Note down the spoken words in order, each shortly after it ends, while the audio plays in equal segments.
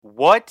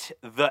What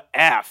the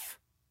F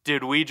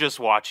did we just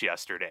watch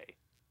yesterday?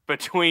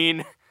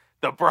 Between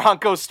the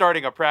Broncos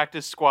starting a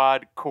practice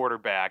squad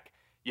quarterback,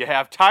 you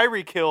have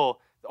Tyreek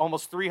Hill,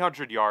 almost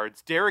 300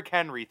 yards, Derrick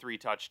Henry, 3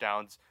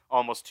 touchdowns,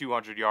 almost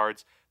 200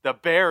 yards. The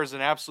Bears,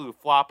 an absolute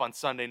flop on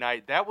Sunday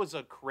night. That was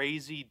a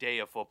crazy day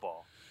of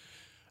football.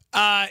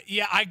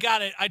 Yeah, I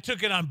got it. I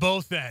took it on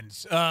both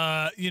ends.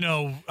 I'm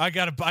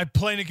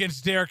playing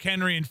against Derrick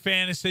Henry in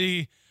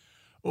fantasy.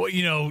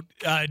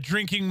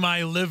 Drinking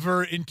my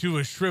liver into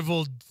a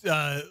shriveled,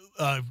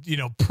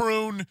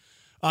 prune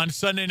on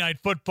Sunday Night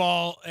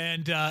Football.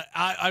 And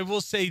I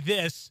will say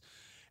this.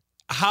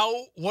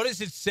 What does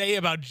it say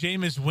about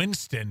Jameis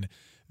Winston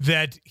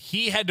that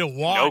he had to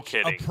watch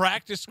a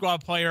practice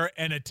squad player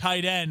and a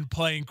tight end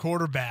playing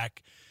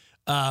quarterback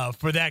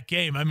for that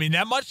game? I mean,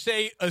 that must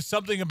say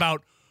something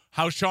about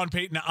how Sean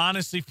Payton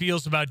honestly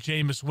feels about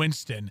Jameis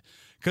Winston,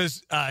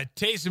 because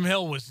Taysom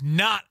Hill was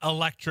not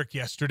electric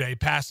yesterday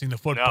passing the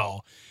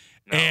football.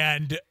 No.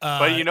 And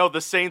but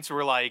the Saints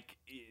were like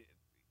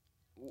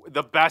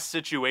the best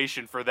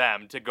situation for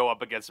them to go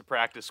up against a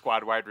practice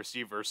squad wide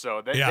receiver,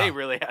 so they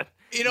really had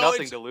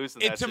nothing to lose in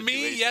that situation. To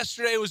me,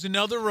 yesterday was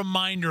another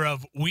reminder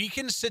of we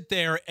can sit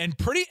there and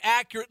pretty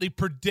accurately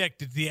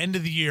predict at the end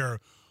of the year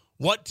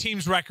what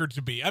teams' records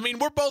would be. I mean,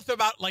 we're both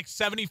about like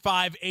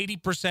 75,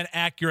 80%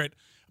 accurate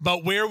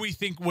about where we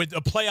think with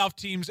the playoff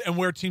teams and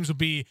where teams will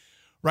be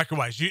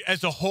record-wise.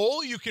 As a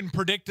whole, you can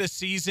predict a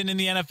season in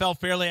the NFL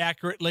fairly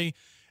accurately,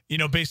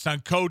 based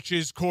on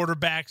coaches,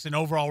 quarterbacks, and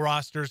overall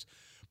rosters.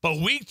 But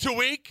week to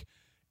week,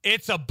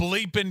 it's a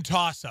bleeping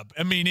toss-up.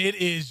 I mean, it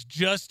is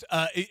just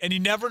and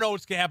you never know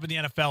what's going to happen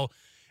in the NFL.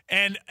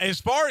 And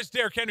as far as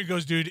Derrick Henry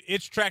goes, dude,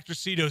 it's Tractor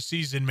Cedo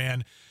season,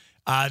 man.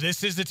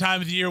 This is the time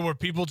of the year where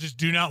people just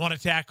do not want to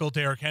tackle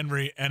Derrick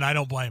Henry, and I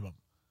don't blame them.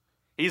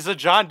 He's a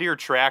John Deere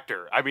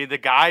tractor. I mean, the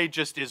guy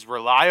just is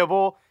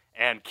reliable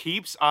and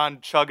keeps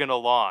on chugging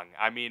along.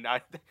 I mean,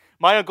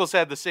 my uncle's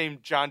had the same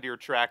John Deere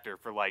tractor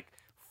for like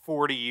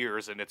 40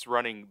 years, and it's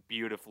running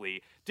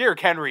beautifully.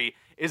 Derrick Henry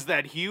is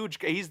that huge.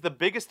 He's the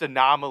biggest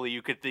anomaly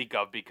you could think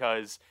of,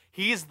 because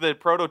he's the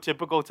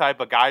prototypical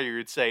type of guy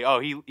you'd say, oh,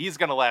 he's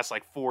going to last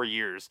like 4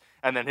 years,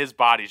 and then his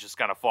body's just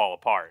going to fall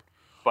apart.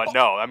 But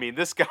no, I mean,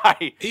 this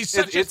guy, he's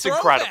such a throwback.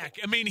 Incredible.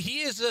 I mean,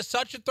 he is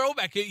such a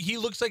throwback. He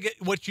looks like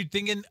what you'd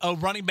think a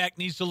running back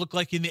needs to look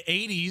like in the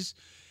 80s.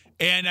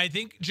 And I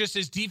think just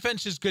as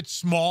defenses get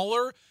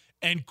smaller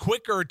and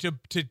quicker to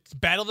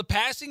battle the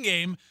passing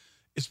game,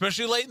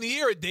 especially late in the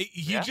year,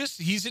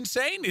 he's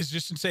insane. He's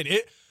just insane.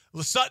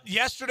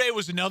 Yesterday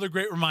was another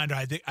great reminder.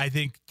 I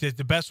think that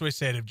the best way to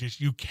say it is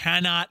just you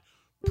cannot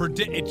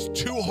predict. It's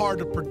too hard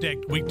to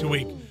predict week to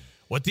week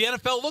what the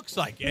NFL looks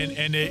like,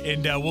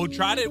 and we'll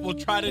try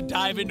to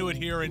dive into it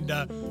here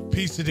and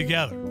piece it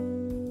together.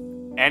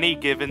 Any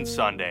given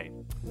Sunday.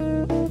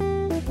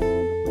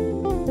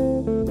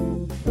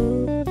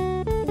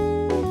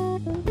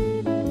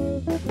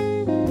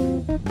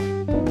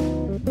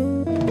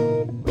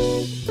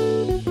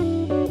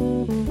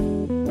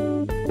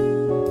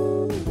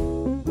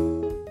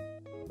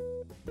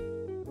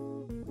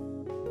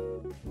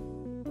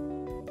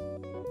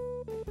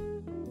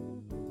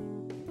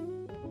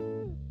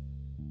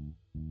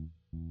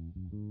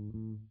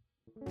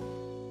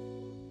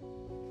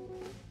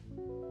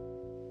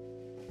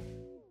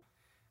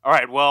 All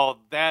right,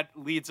 well, that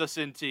leads us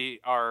into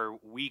our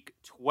Week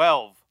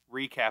 12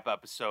 recap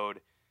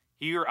episode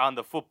here on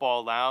the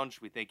Football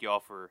Lounge. We thank you all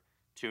for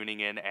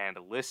tuning in and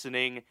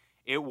listening.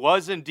 It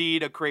was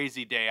indeed a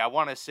crazy day. I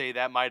want to say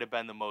that might have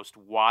been the most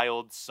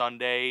wild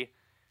Sunday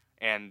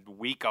and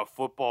week of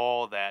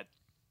football that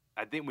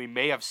I think we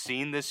may have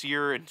seen this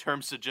year, in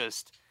terms of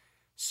just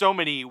so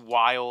many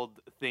wild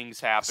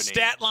things happening.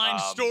 Stat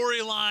lines,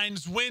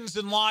 storylines, wins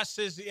and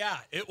losses. Yeah,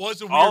 it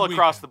was a weird all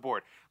across weekend. The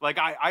board. Like,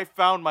 I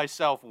found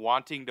myself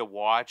wanting to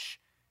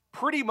watch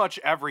pretty much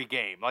every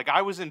game. Like,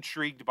 I was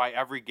intrigued by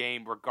every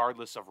game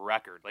regardless of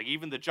record. Like,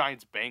 even the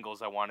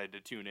Giants-Bengals I wanted to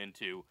tune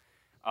into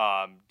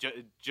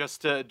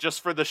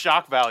just for the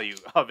shock value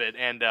of it.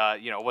 And,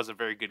 it was a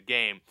very good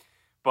game.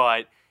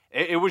 But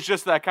it was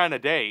just that kind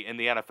of day in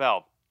the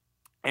NFL.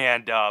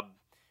 And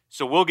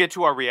so we'll get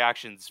to our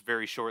reactions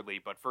very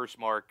shortly. But first,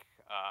 Mark,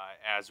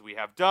 as we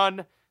have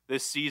done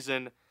this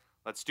season,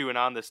 let's do an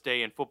On This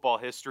Day in football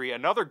history.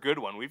 Another good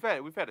one. We've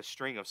had a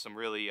string of some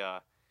really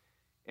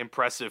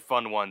impressive,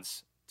 fun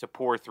ones to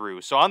pour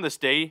through. So on this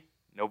day,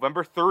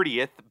 November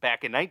 30th,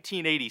 back in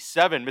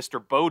 1987,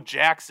 Mr. Bo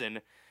Jackson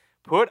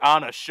put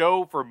on a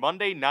show for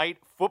Monday Night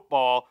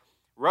Football,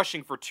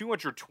 rushing for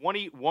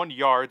 221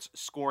 yards,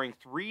 scoring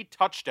 3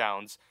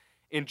 touchdowns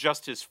in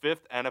just his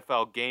 5th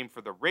NFL game for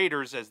the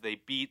Raiders as they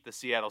beat the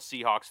Seattle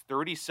Seahawks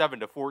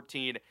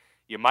 37-14.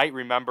 You might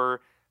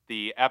remember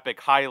the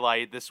epic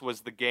highlight. This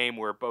was the game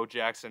where Bo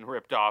Jackson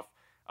ripped off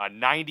a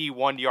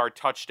 91-yard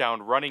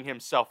touchdown, running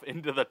himself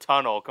into the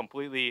tunnel,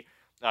 completely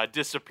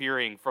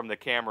disappearing from the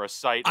camera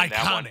sight in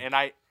that one. And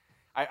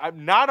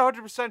I'm not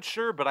 100%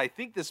 sure, but I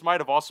think this might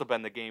have also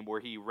been the game where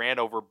he ran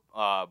over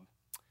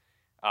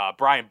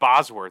Brian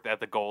Bosworth at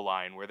the goal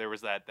line, where there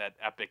was that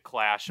epic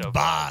clash of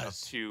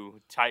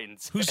two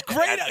Titans. Who's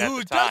great,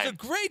 who does a time.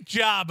 great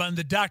job on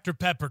the Dr.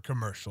 Pepper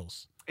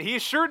commercials. He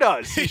sure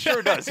does. He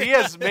sure does. He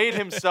has made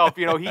himself,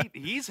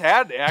 he's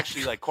had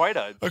actually like quite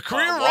a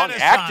career long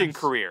acting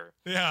career.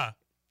 Yeah.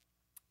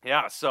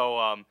 Yeah. So,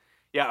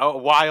 a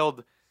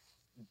wild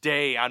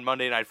day on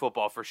Monday Night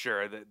Football for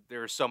sure.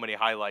 There are so many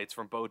highlights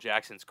from Bo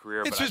Jackson's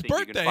career, It's but I his think you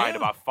birthday, can find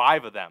about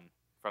 5 of them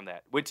from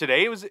that. Wait,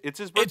 today it's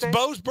his birthday? It's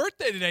Bo's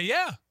birthday today,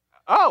 yeah.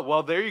 Oh,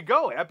 well, there you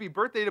go. Happy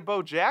birthday to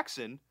Bo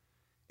Jackson.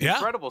 Yeah.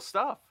 Incredible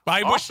stuff.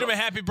 I wished him a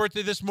happy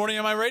birthday this morning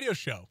on my radio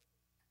show.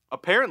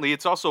 Apparently,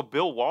 it's also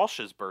Bill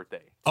Walsh's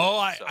birthday. Oh,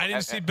 I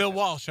didn't see Bill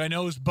Walsh. I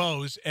know it was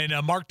Bo's and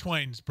Mark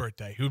Twain's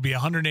birthday, who would be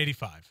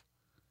 185.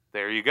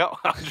 There you go.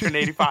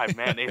 185,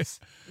 man.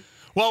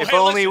 Well, if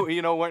only,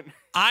 when...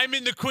 I'm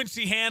in the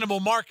Quincy Hannibal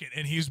market,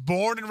 and he's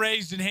born and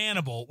raised in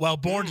Hannibal. Well,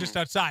 born just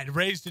outside,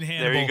 raised in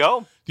Hannibal. There you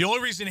go. The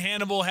only reason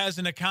Hannibal has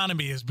an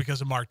economy is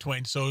because of Mark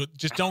Twain. So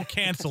just don't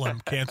cancel him,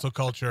 cancel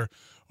culture,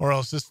 or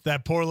else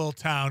that poor little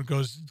town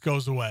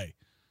goes away.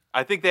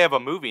 I think they have a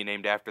movie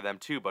named after them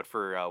too, but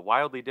for a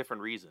wildly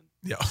different reason.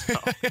 Yeah,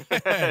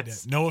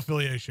 no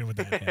affiliation with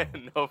that.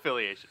 No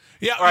affiliation.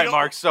 Yeah. All right,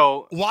 Mark.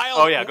 So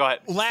wild. Oh yeah, go ahead.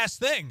 Last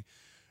thing,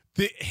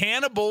 the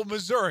Hannibal,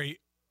 Missouri.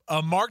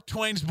 Mark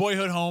Twain's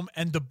boyhood home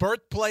and the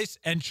birthplace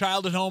and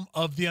childhood home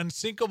of the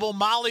unsinkable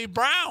Molly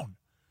Brown.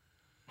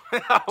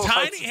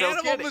 Tiny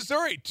Hannibal,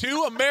 Missouri.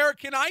 2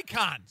 American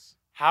icons.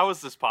 How is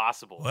this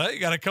possible? Well, you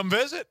got to come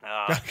visit.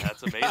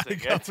 That's amazing.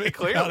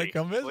 Clearly.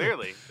 Come visit.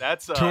 Clearly.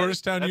 That's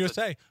Tourist Town,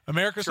 USA.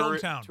 America's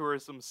hometown.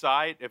 Tourism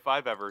site, if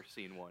I've ever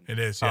seen one. It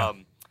is, yeah.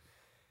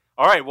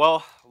 All right,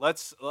 well,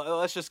 let's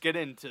just get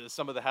into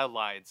some of the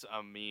headlines.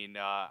 I mean,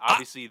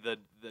 obviously the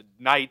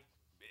night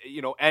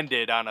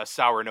ended on a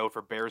sour note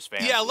for Bears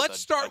fans. Yeah, let's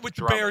start with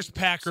the Bears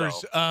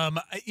Packers. So,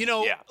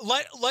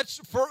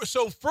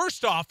 So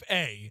first off,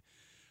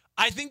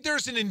 I think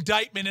there's an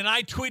indictment, and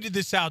I tweeted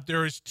this out.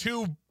 There is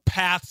 2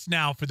 paths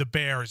now for the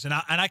Bears, and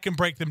I can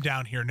break them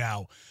down here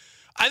now.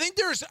 I think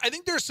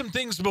there's some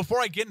things before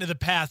I get into the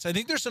paths. I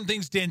think there's some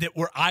things, Dan, that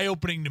were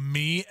eye-opening to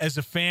me as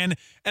a fan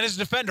and as a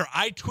defender.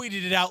 I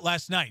tweeted it out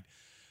last night.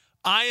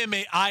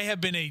 I have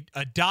been a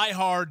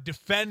diehard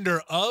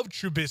defender of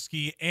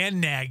Trubisky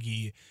and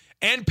Nagy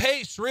and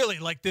Pace, really,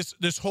 like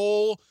this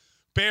whole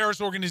Bears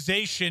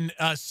organization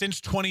since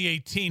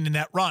 2018 in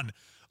that run.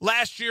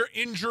 Last year,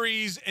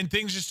 injuries and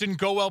things just didn't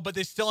go well, but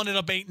they still ended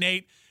up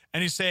 8-8.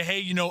 And you say,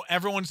 hey,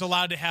 everyone's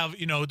allowed to have,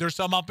 there's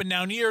some up and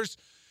down years.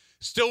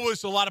 Still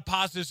was a lot of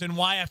positives and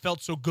why I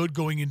felt so good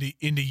going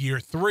into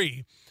year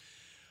 3.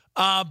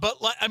 But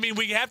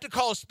we have to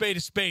call a spade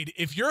a spade.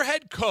 If your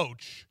head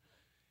coach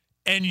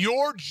and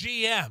your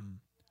GM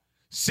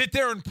sit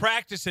there and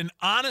practice and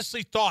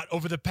honestly thought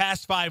over the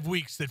past 5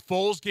 weeks that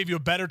Foles gave you a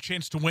better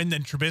chance to win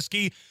than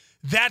Trubisky,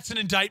 that's an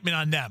indictment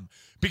on them.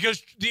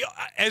 Because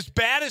as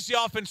bad as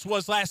the offense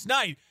was last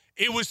night,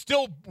 it was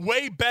still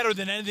way better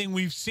than anything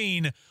we've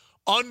seen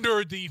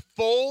under the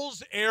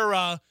Foles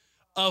era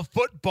of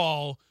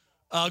football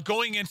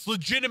going against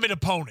legitimate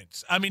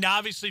opponents. I mean,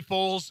 obviously,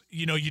 Foles,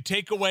 you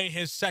take away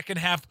his second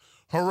half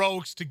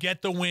heroics to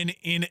get the win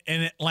in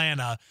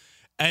Atlanta,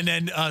 and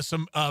then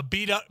some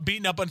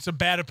beating up on some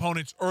bad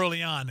opponents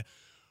early on.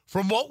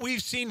 From what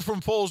we've seen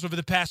from Foles over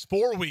the past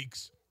 4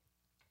 weeks,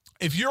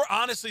 if you're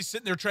honestly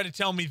sitting there trying to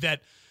tell me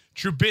that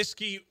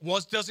Trubisky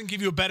doesn't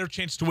give you a better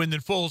chance to win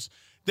than Foles,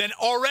 then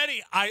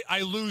already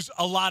I lose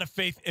a lot of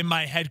faith in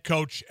my head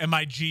coach and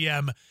my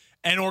GM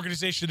and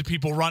organization of the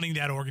people running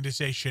that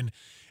organization.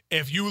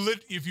 If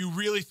you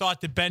really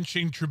thought that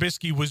benching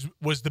Trubisky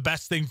was the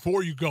best thing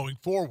for you going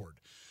forward.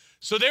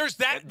 So there's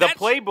that.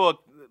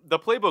 The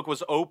playbook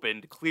was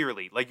opened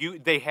clearly. Like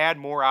they had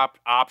more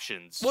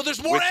options. Well,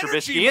 there's more with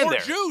energy, Trubisky in more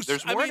there. juice.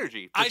 There's more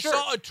energy. For sure.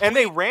 Saw a tweet. And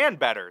they ran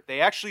better.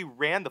 They actually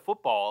ran the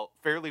football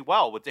fairly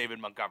well with David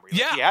Montgomery.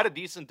 He had a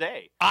decent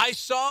day. I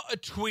saw a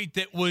tweet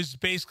that was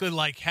basically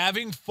like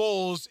having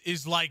Foles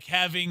is like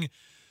having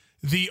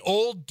the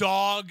old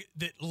dog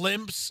that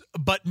limps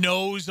but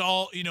knows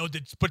all,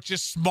 but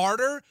just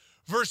smarter,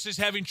 versus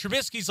having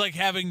Trubisky's like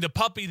having the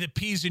puppy that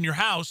pees in your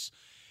house.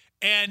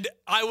 And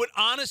I would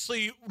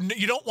honestly,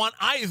 you don't want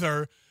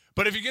either,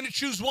 but if you're going to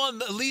choose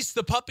one, at least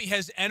the puppy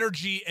has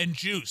energy and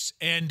juice.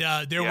 And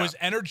there was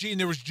energy and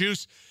there was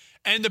juice.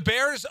 And the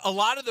Bears, a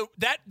lot of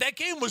that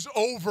game was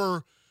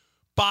over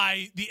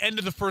by the end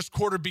of the first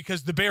quarter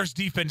because the Bears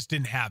defense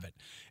didn't have it.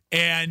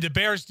 And the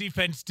Bears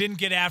defense didn't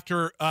get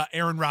after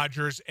Aaron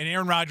Rodgers, and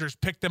Aaron Rodgers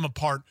picked them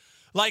apart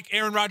like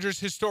Aaron Rodgers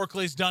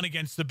historically has done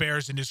against the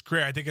Bears in his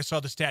career. I think I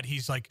saw the stat.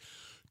 He's like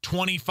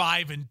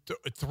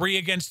 25-3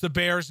 against the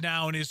Bears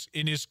now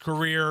in his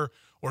career,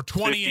 or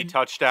 20 50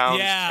 touchdowns,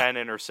 10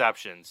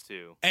 interceptions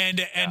too, and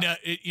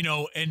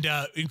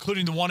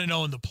including the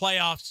 1-0 in the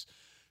playoffs.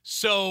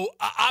 So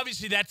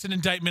obviously that's an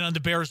indictment on the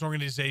Bears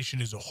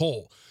organization as a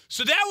whole.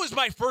 So that was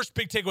my first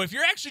big takeaway. If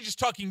you're actually just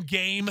talking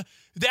game,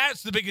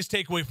 that's the biggest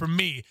takeaway for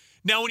me.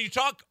 Now, when you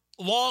talk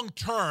long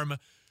term,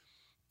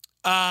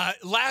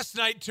 last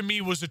night to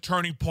me was a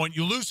turning point.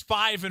 You lose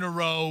 5 in a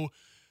row.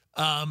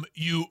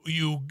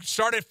 You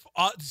started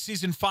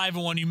season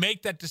 5-1. You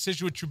make that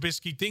decision with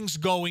Trubisky. Things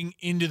going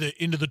into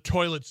the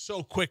toilet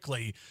so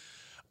quickly.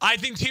 I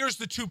think here's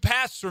the two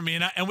paths for me,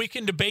 and we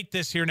can debate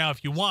this here now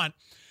if you want.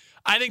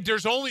 I think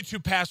there's only two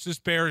paths this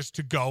Bears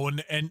to go,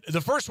 and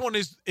the first one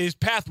is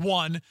path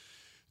one.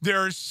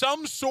 There's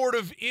some sort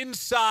of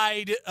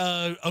inside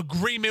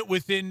agreement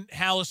within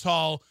Hallis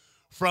Hall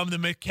from the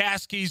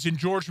McCaskies and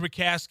George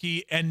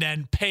McCaskey and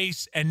then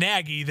Pace and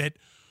Nagy that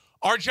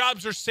our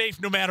jobs are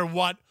safe no matter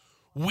what.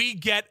 We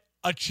get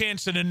a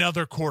chance at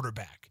another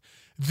quarterback.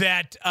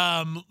 That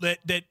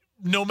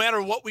no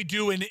matter what we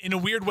do, in a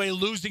weird way,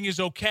 losing is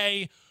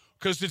okay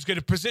because it's going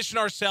to position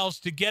ourselves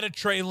to get a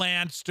Trey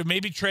Lance, to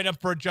maybe trade up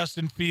for a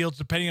Justin Fields,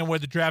 depending on where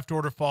the draft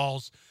order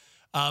falls.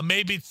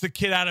 Maybe it's the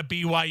kid out of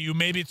BYU.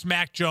 Maybe it's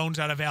Mac Jones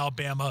out of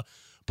Alabama.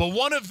 But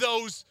one of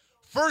those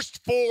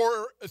first 3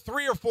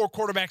 or 4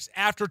 quarterbacks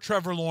after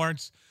Trevor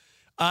Lawrence,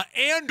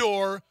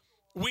 and/or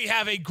we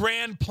have a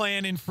grand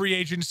plan in free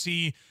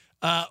agency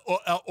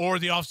or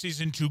the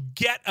offseason to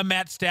get a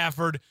Matt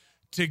Stafford,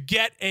 to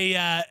get a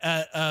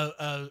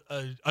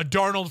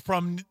Darnold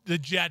from the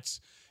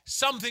Jets,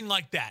 something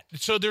like that.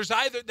 So there's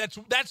either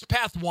that's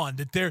path one,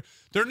 that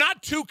they're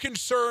not too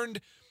concerned.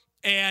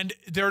 And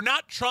they're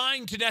not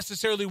trying to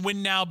necessarily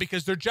win now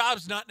because their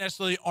jobs not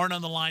necessarily aren't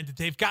on the line, that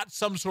they've got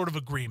some sort of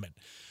agreement.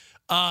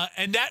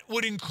 And that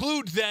would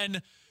include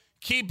then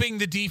keeping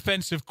the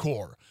defensive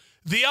core.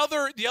 The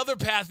other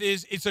path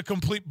is it's a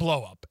complete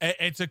blow-up.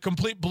 It's a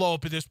complete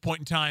blow-up at this point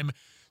in time.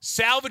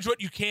 Salvage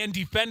what you can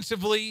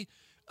defensively.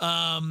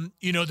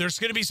 There's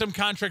going to be some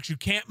contracts you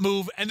can't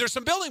move, and there's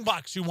some building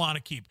blocks you want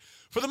to keep.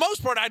 For the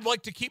most part, I'd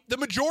like to keep the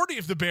majority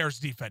of the Bears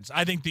defense.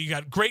 I think that you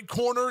got great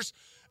corners,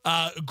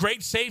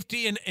 great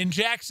safety in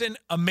Jackson,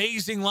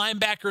 amazing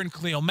linebacker in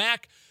Khalil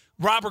Mack.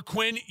 Robert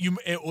Quinn,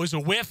 it was a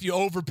whiff you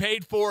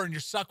overpaid for, and you're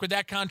stuck with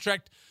that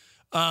contract.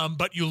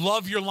 But you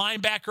love your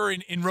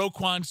linebacker in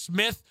Roquan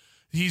Smith.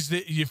 He's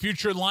your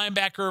future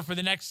linebacker for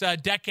the next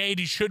decade.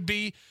 He should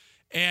be.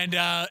 And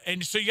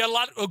so you got a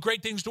lot of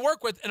great things to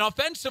work with. And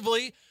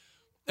offensively,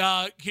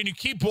 can you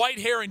keep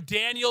Whitehair and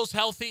Daniels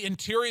healthy,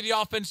 interior of the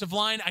offensive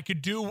line? I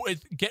could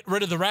get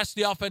rid of the rest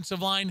of the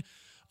offensive line.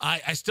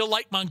 I still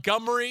like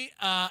Montgomery.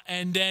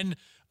 And then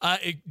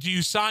do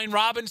you sign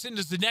Robinson?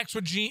 Does the next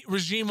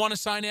regime want to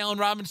sign Allen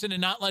Robinson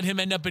and not let him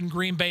end up in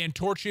Green Bay and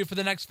torture you for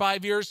the next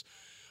 5 years?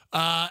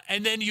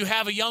 And then you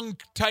have a young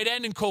tight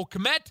end in Cole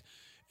Kmet.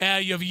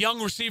 You have a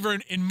young receiver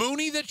in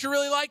Mooney that you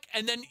really like.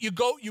 And then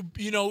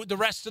the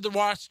rest of the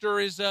roster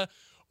is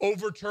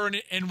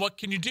overturned. And what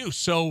can you do?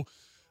 So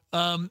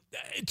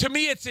to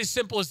me, it's as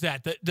simple as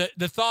that.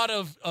 The thought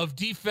of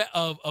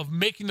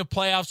making the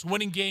playoffs,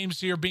 winning games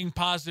here, being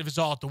positive is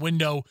all out the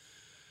window.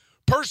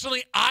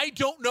 Personally, I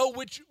don't know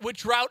which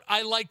route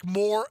I like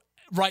more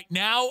right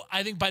now.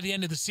 I think by the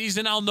end of the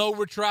season, I'll know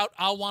which route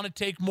I'll want to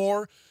take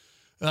more.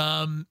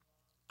 I'm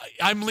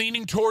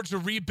leaning towards a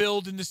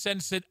rebuild in the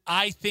sense that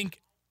I think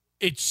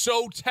it's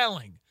so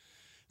telling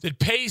that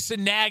Pace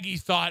and Nagy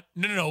thought,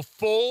 no,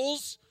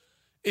 Foles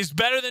is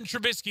better than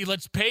Trubisky.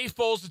 Let's pay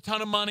Foles a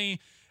ton of money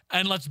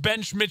and let's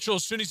bench Mitchell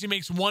as soon as he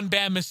makes one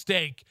bad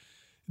mistake.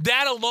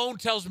 That alone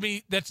tells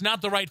me that's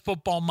not the right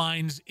football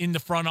minds in the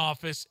front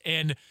office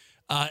and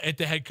at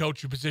the head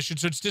coaching position.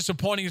 So it's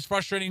disappointing. It's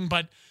frustrating,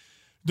 but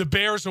the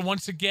Bears are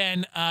once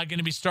again going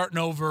to be starting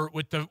over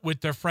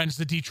with their friends,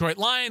 the Detroit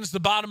Lions, the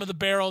bottom of the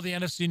barrel, the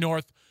NFC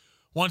North,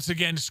 once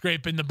again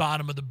scraping the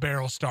bottom of the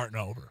barrel, starting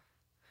over.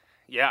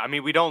 Yeah, I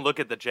mean, we don't look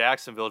at the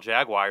Jacksonville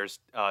Jaguars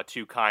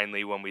too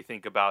kindly when we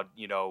think about,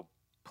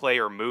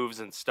 player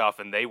moves and stuff,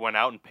 and they went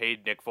out and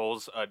paid Nick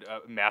Foles a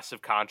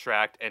massive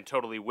contract and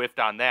totally whiffed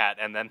on that,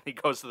 and then he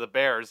goes to the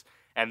Bears,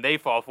 and they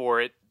fall for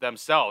it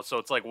themselves. So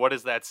it's like, what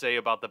does that say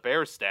about the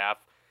Bears staff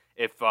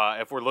if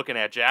we're looking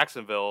at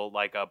Jacksonville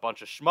like a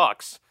bunch of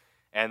schmucks,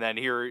 and then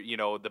here,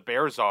 the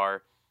Bears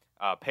are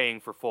paying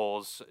for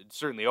Foles,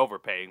 certainly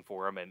overpaying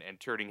for him, and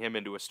turning him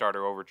into a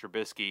starter over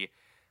Trubisky.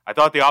 I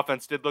thought the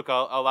offense did look a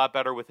lot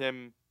better with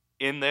him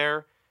in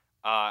there.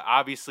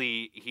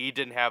 Obviously, he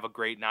didn't have a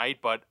great night,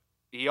 but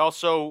he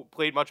also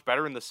played much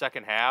better in the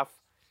second half.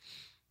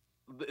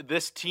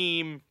 This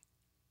team,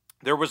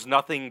 there was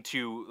nothing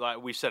to,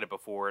 we've said it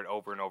before and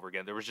over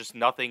again, there was just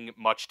nothing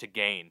much to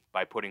gain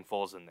by putting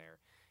Foles in there.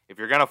 If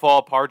you're going to fall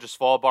apart, just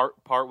fall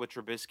apart with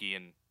Trubisky,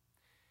 and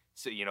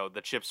so,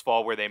 the chips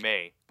fall where they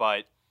may.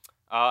 But,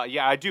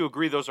 I do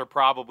agree those are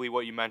probably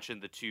what you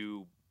mentioned, the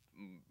two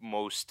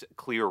most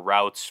clear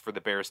routes for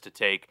the Bears to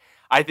take.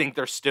 I think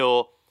they're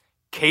still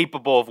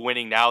capable of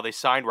winning now. They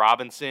signed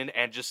Robinson,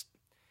 and just,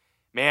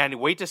 man,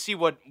 wait to see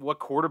what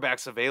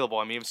quarterback's available.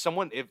 I mean,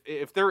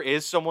 if there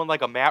is someone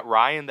like a Matt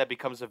Ryan that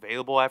becomes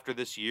available after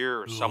this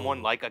year, or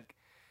someone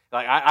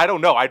I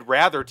don't know. I'd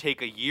rather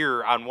take a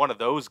year on one of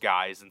those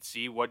guys and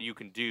see what you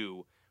can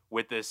do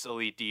with this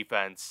elite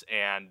defense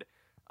and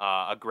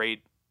a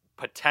great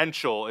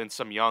potential in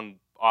some young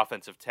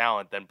offensive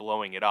talent than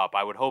blowing it up.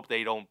 I would hope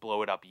they don't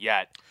blow it up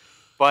yet,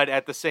 but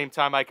at the same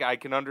time, I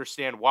can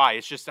understand why.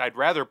 It's just I'd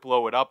rather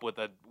blow it up with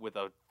a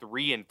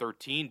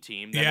 3-13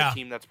 team than a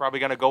team that's probably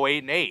going to go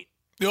 8-8.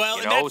 Well,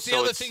 You and know, that's the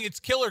so other thing. It's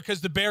killer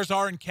because the Bears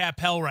are in cap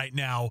hell right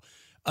now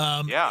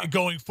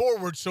going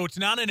forward. So it's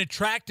not an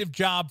attractive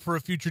job for a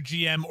future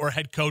GM or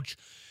head coach.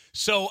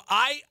 So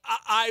I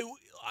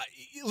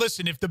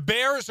listen, if the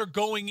Bears are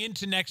going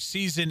into next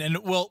season, and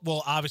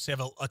we'll obviously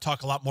have a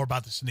talk a lot more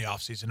about this in the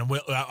offseason, and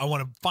I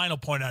want a final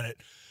point on it.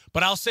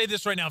 But I'll say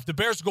this right now. If the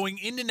Bears are going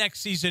into next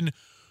season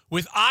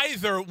with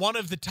either one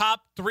of the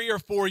top 3 or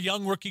 4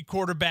 young rookie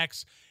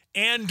quarterbacks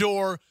and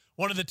or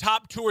one of the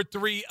top 2 or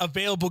 3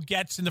 available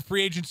gets in the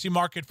free agency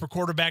market for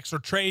quarterbacks or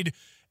trade,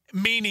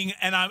 meaning,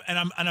 and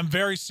I'm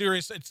very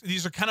serious.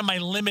 These are kind of my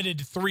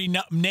limited 3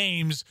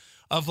 names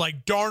of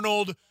like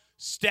Darnold,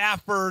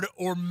 Stafford,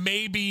 or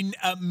maybe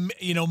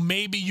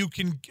maybe you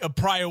can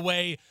pry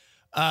away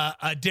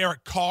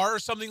Derek Carr or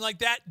something like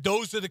that.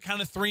 Those are the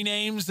kind of 3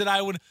 names that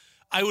I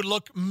would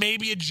look.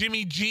 Maybe a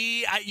Jimmy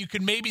G. You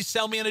could maybe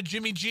sell me on a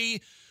Jimmy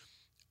G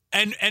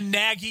and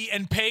Nagy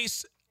and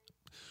Pace.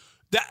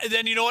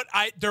 Then you know what?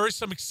 There is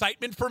some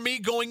excitement for me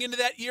going into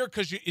that year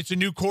because it's a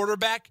new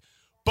quarterback.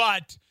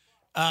 But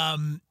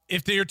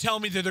if they're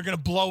telling me that they're going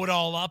to blow it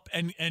all up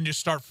and just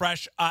start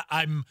fresh,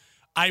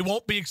 I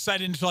won't be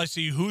excited until I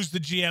see who's the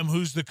GM,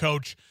 who's the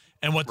coach,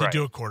 and what they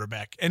do at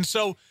quarterback. And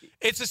so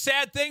it's a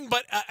sad thing,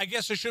 but I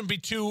guess I shouldn't be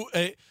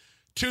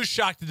too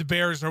shocked that the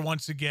Bears are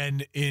once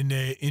again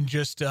in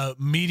just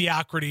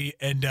mediocrity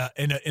and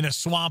in a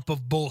swamp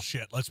of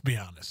bullshit. Let's be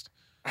honest.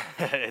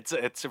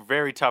 It's a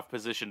very tough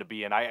position to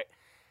be in.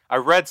 I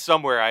read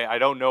somewhere, I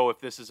don't know if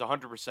this is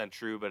 100%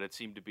 true, but it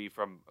seemed to be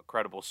from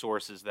credible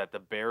sources that the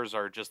Bears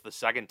are just the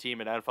second team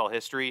in NFL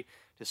history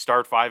to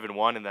start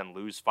 5-1 and then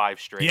lose 5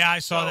 straight. Yeah, I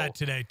saw that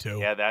today too.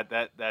 Yeah,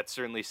 that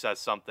certainly says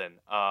something.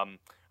 All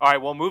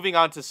right, well, moving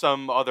on to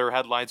some other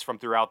headlines from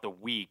throughout the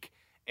week.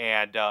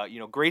 And,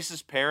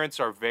 Grace's parents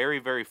are very,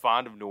 very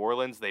fond of New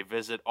Orleans. They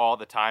visit all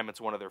the time. It's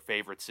one of their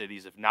favorite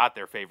cities, if not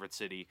their favorite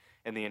city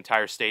in the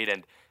entire state.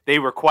 And they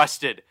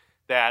requested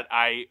that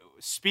I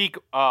speak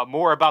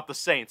more about the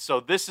Saints. So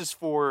this is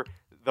for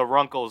the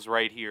Runkles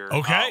right here.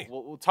 Okay.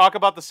 We'll talk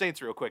about the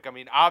Saints real quick. I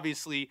mean,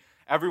 obviously,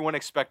 everyone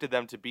expected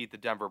them to beat the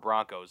Denver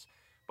Broncos.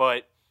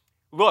 But,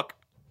 look,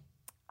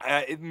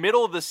 in the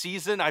middle of the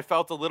season, I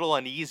felt a little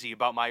uneasy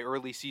about my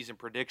early season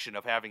prediction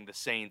of having the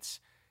Saints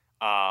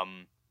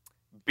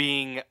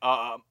being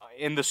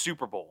in the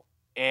Super Bowl.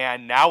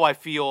 And now I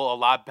feel a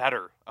lot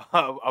better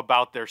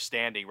about their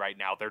standing right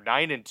now. They're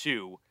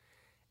 9-2,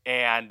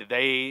 and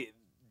they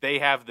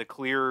have the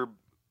clear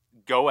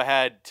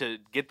go-ahead to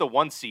get the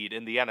 1 seed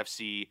in the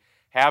NFC,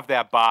 have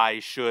that bye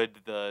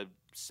should the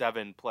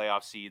 7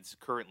 playoff seeds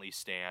currently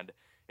stand.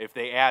 If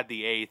they add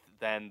the 8th,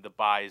 then the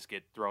byes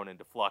get thrown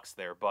into flux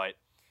there. But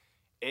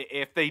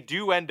if they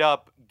do end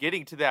up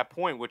getting to that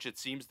point, which it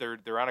seems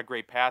they're on a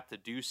great path to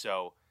do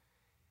so,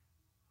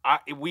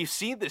 we've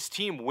seen this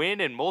team win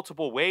in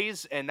multiple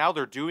ways, and now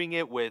they're doing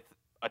it with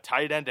a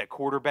tight end at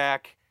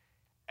quarterback.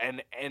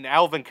 And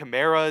Alvin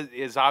Kamara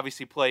is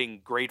obviously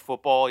playing great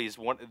football. He's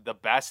one of the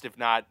best, if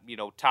not,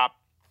 top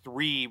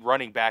 3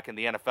 running back in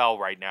the NFL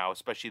right now,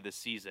 especially this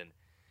season.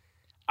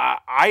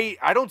 I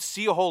don't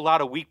see a whole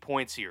lot of weak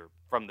points here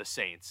from the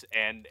Saints.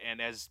 And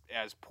as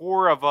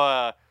poor of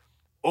a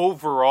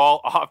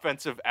overall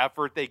offensive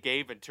effort they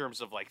gave in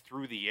terms of like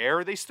through the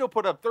air, they still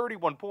put up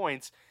 31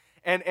 points.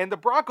 And the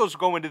Broncos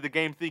go into the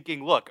game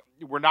thinking, look,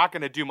 we're not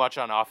going to do much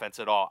on offense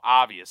at all,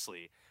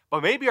 obviously.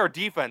 But maybe our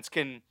defense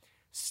can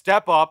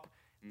step up,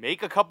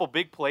 make a couple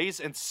big plays,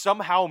 and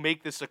somehow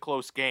make this a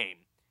close game.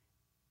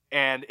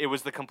 And it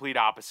was the complete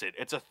opposite.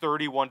 It's a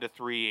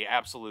 31-3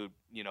 absolute,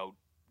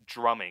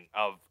 drumming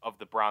of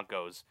the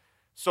Broncos.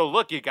 So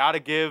look, you gotta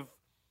give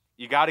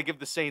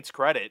the Saints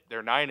credit.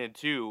 They're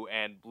 9-2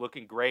 and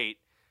looking great.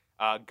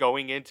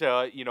 Going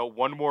into,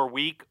 1 more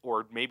week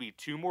or maybe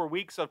 2 more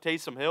weeks of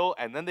Taysom Hill,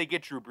 and then they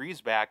get Drew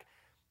Brees back.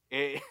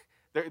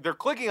 They're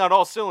clicking on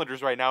all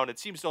cylinders right now, and it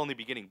seems to only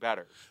be getting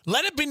better.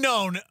 Let it be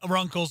known,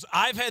 Runkles,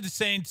 I've had the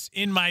Saints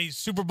in my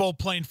Super Bowl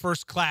playing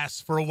first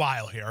class for a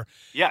while here.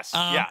 Yes,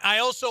 yeah. I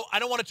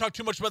don't want to talk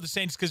too much about the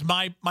Saints because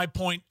my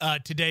point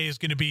today is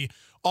going to be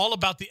all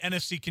about the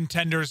NFC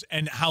contenders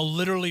and how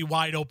literally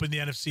wide open the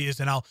NFC is,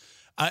 and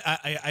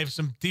I have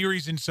some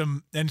theories and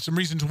some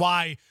reasons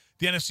why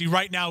the NFC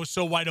right now is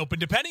so wide open.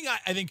 Depending,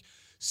 I think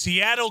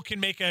Seattle can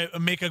make a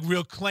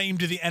real claim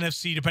to the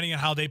NFC depending on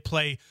how they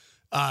play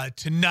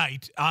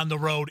tonight on the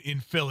road in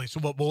Philly.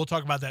 So we'll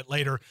talk about that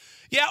later.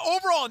 Yeah,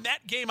 overall in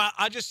that game,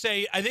 I just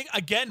say, I think,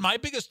 again, my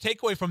biggest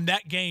takeaway from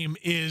that game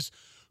is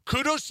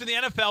kudos to the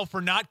NFL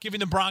for not giving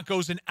the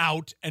Broncos an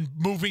out and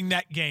moving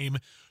that game.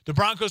 The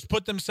Broncos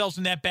put themselves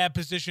in that bad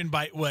position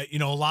by,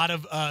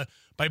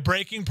 by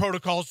breaking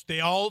protocols.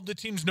 The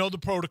teams know the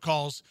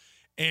protocols.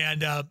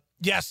 And,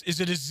 yes, is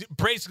it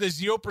basically a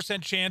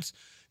 0% chance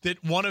that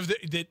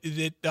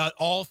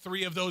all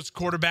 3 of those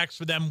quarterbacks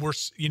for them were,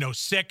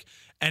 sick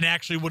and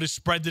actually would have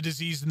spread the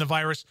disease and the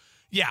virus?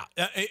 Yeah.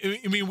 I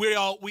mean, we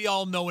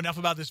all know enough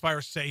about this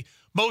virus to say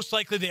most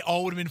likely they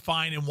all would have been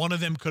fine and one of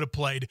them could have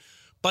played.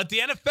 But the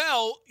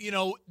NFL,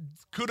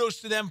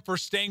 kudos to them for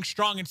staying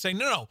strong and saying,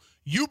 no,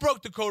 you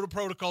broke the code of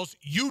protocols.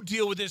 You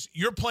deal with this.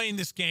 You're playing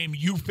this game.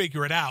 You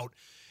figure it out.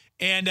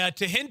 And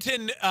to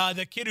Hinton,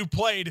 the kid who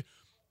played,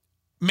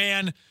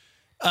 man.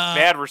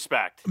 Mad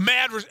respect.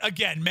 Mad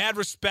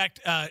respect.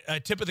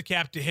 Tip of the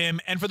cap to him.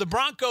 And for the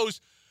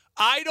Broncos,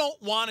 I don't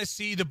want to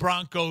see the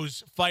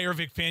Broncos fire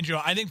Vic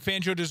Fangio. I think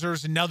Fangio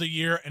deserves another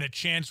year and a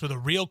chance with a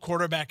real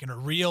quarterback and a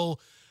real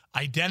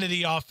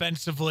identity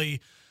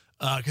offensively.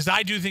 Because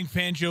I do think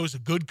Fangio is a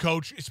good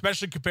coach,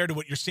 especially compared to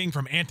what you're seeing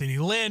from Anthony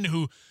Lynn,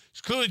 who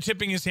is clearly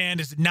tipping his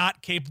hand, is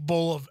not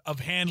capable of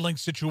handling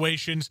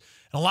situations.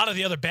 And a lot of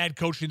the other bad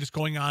coaching that's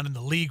going on in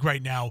the league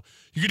right now,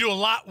 you could do a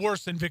lot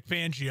worse than Vic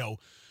Fangio.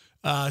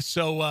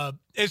 So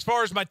as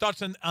far as my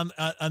thoughts on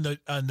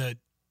the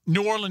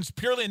New Orleans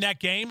purely in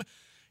that game,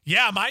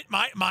 yeah,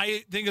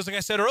 my thing is, like I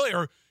said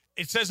earlier,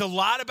 it says a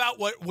lot about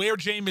where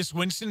Jameis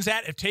Winston's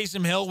at. If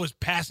Taysom Hill was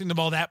passing the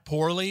ball that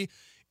poorly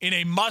in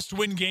a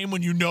must-win game,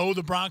 when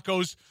the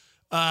Broncos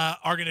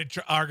are going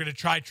to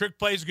try trick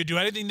plays, are going to do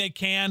anything they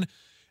can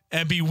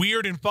and be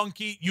weird and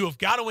funky, you have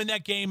got to win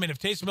that game. And if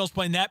Taysom Hill's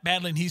playing that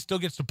badly and he still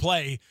gets to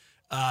play,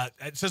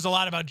 it says a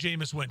lot about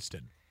Jameis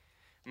Winston.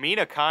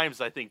 Mina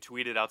Kimes, I think,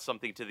 tweeted out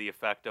something to the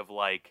effect of,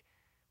 like,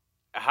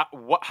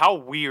 how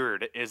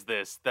weird is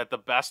this that the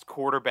best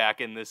quarterback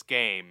in this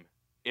game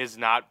is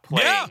not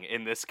playing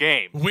in this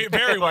game?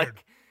 Very weird.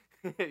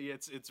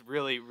 It's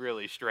really,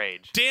 really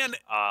strange. Dan,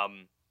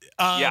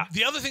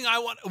 the other thing I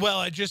want,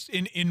 I just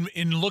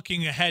in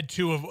looking ahead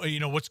too of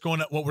what's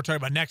going on, what we're talking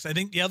about next, I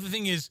think the other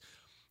thing is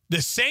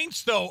the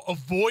Saints, though,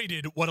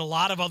 avoided what a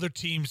lot of other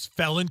teams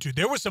fell into.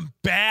 There were some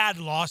bad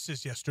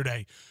losses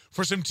yesterday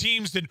for some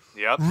teams that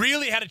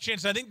really had a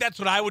chance. I think that's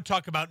what I would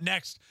talk about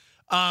next.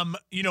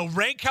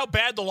 Rank how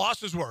bad the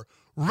losses were.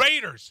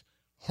 Raiders,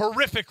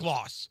 horrific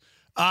loss.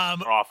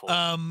 Awful.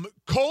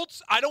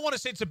 Colts, I don't want to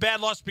say it's a bad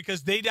loss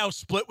because they now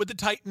split with the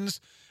Titans,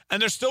 and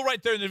they're still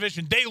right there in the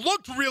division. They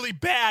looked really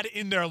bad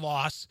in their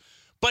loss,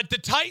 but the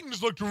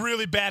Titans looked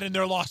really bad in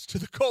their loss to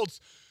the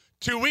Colts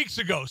 2 weeks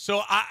ago.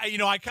 So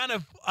I kind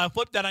of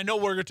flipped that. I know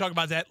we're going to talk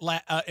about that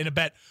in a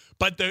bit.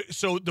 But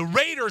the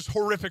Raiders,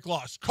 horrific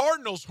loss.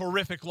 Cardinals,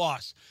 horrific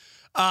loss.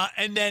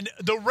 And then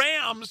the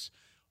Rams,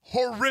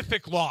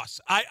 horrific loss.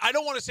 I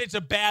don't want to say it's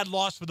a bad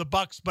loss for the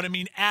Bucs, but I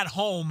mean at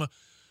home,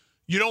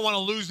 you don't want to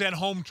lose at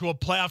home to a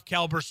playoff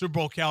caliber, Super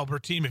Bowl caliber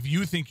team if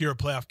you think you're a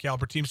playoff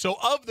caliber team. So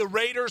of the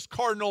Raiders,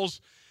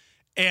 Cardinals,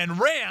 and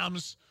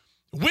Rams,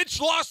 which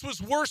loss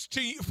was worse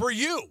for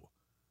you?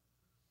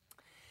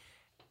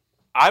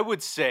 I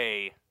would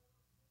say,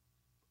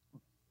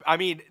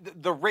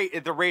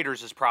 the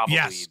Raiders is probably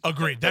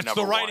agreed. That's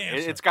the right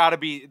answer. It's got to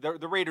be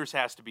the Raiders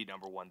has to be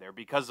number one there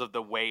because of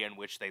the way in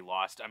which they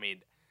lost. I mean,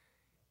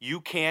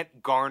 you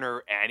can't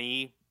garner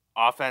any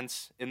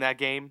offense in that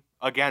game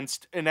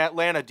against an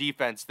Atlanta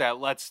defense that,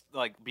 let's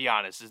be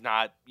honest, is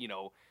not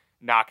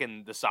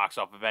knocking the socks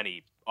off of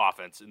any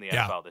offense in the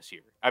NFL this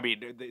year. I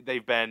mean,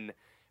 they've been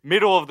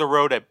middle of the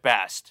road at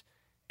best.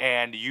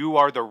 And you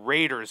are the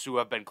Raiders, who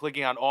have been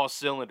clicking on all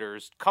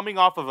cylinders, coming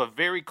off of a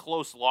very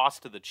close loss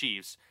to the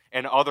Chiefs,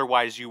 and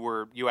otherwise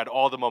you had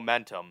all the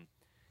momentum,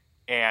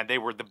 and they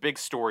were the big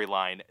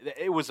storyline.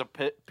 It was a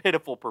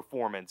pitiful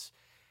performance.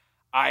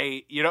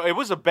 It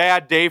was a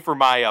bad day for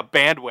my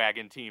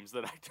bandwagon teams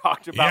that I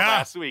talked about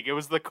last week. It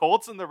was the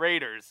Colts and the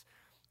Raiders,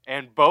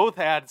 and both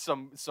had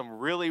some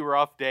really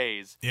rough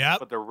days. Yeah,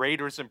 but the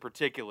Raiders in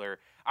particular.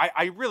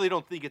 I really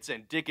don't think it's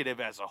indicative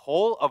as a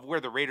whole of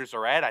where the Raiders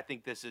are at. I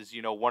think this is,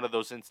 one of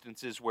those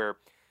instances where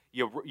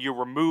you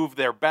remove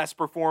their best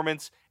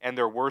performance and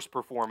their worst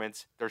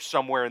performance. They're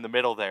somewhere in the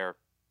middle there.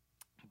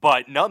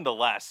 But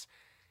nonetheless,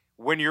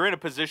 when you're in a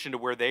position to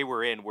where they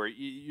were in, where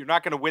you're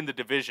not going to win the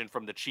division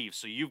from the Chiefs,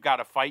 so you've got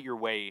to fight your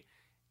way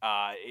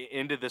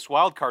into this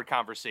wild card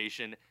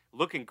conversation,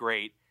 looking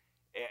great.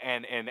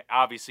 And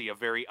obviously a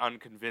very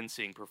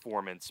unconvincing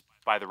performance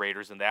by the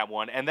Raiders in that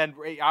one. And then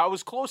I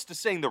was close to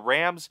saying the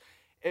Rams,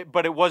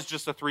 but it was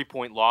just a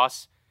 3-point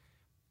loss.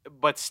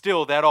 But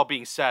still, that all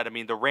being said, I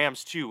mean, the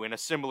Rams, too, in a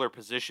similar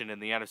position in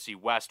the NFC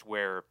West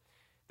where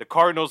the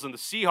Cardinals and the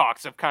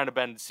Seahawks have kind of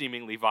been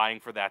seemingly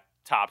vying for that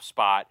top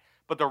spot.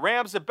 But the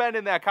Rams have been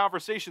in that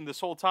conversation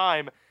this whole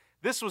time.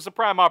 This was a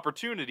prime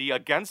opportunity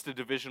against a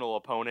divisional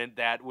opponent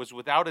that was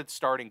without its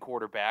starting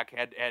quarterback,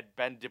 had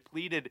been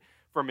depleted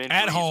from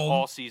injuries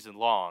all season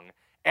long,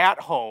 at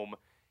home,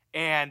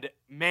 and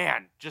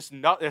man, just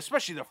not,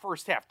 especially the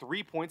first half,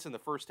 3 points in the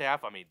first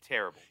half. I mean,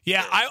 terrible.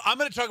 Yeah, terrible. I'm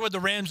going to talk about the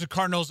Rams and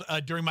Cardinals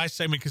during my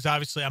segment because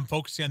obviously I'm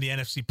focusing on the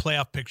NFC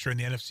playoff picture and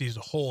the NFC as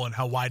a whole and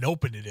how wide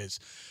open it is.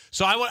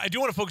 So I do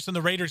want to focus on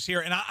the Raiders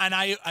here, and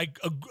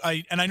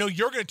I know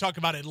you're going to talk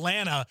about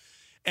Atlanta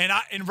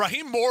and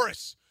Raheem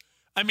Morris.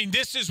 I mean,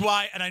 this is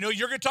why, and I know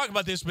you're going to talk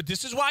about this, but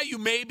this is why you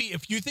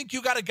if you think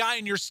you got a guy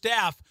in your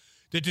staff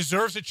that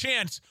deserves a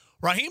chance,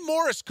 Raheem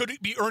Morris could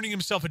be earning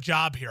himself a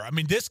job here. I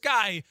mean, this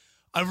guy,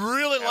 I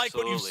really like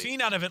what you've seen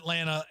out of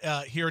Atlanta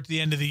here at the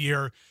end of the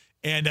year,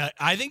 and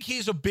I think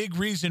he's a big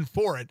reason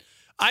for it.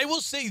 I will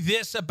say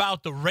this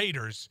about the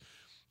Raiders.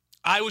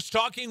 I was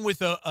talking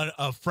with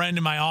a friend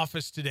in my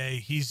office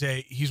today.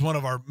 He's one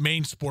of our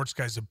main sports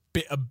guys,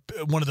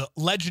 one of the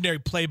legendary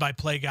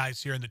play-by-play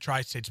guys here in the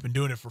Tri-States. Been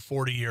doing it for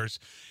 40 years,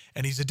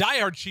 and he's a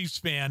diehard Chiefs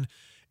fan.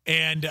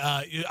 And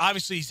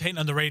obviously, he's hating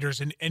on the Raiders,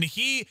 and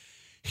he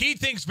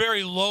thinks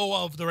very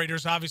low of the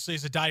Raiders. Obviously,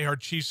 as a diehard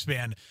Chiefs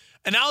fan.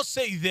 And I'll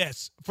say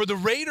this for the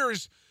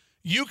Raiders,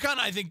 you kind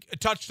of I think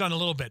touched on a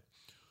little bit.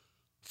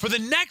 For the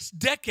next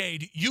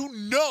decade, you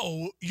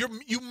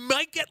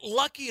might get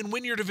lucky and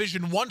win your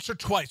division once or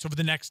twice over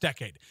the next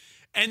decade.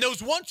 And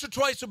those once or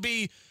twice will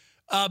be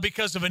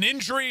because of an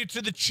injury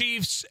to the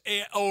Chiefs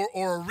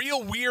or a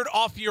real weird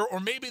off year, or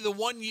maybe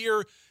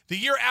the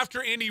year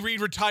after Andy Reid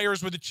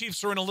retires where the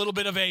Chiefs are in a little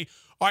bit of all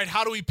right,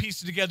 how do we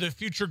piece together the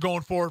future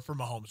going forward for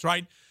Mahomes,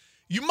 right?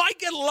 You might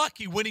get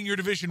lucky winning your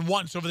division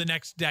once over the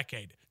next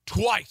decade.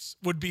 Twice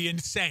would be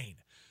insane.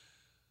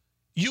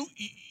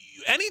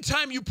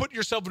 Anytime you put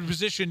yourself in a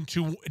position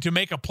to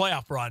make a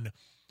playoff run,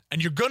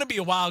 and you're going to be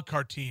a wild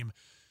card team,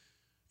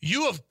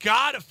 you have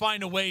got to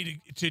find a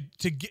way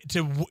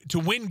to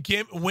win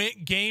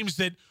games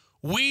that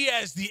we,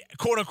 as the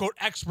quote unquote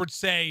experts,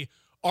 say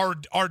are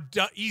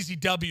easy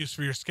W's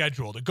for your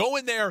schedule. To go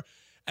in there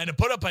and to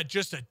put up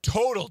just a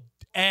total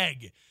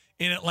egg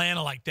in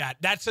Atlanta like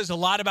that, that says a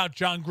lot about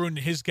John Gruden and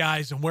his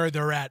guys and where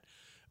they're at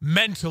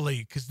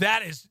mentally, because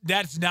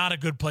that's not a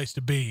good place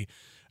to be.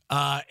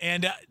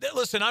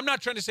 Listen, I'm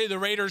not trying to say the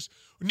Raiders,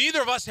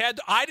 neither of us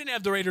I didn't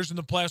have the Raiders in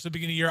the playoffs at the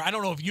beginning of the year. I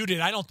don't know if you did.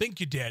 I don't think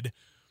you did.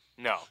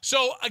 No.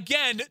 So,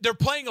 again, they're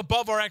playing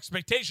above our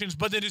expectations,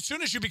 but then as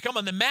soon as you become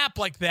on the map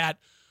like that,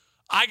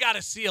 I got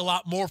to see a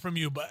lot more from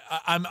you. But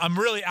I'm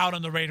really out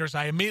on the Raiders.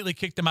 I immediately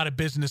kicked them out of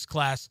business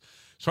class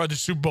as far as the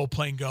Super Bowl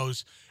plane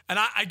goes. And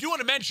I do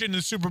want to mention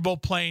the Super Bowl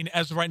plane,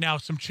 as of right now,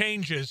 some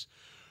changes.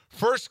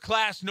 First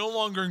class no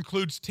longer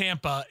includes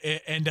Tampa,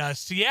 and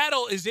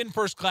Seattle is in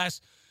first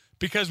class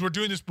because we're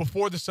doing this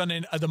before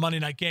the Monday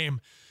night game.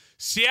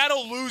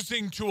 Seattle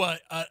losing to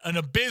an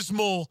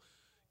abysmal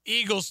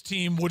Eagles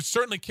team would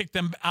certainly kick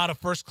them out of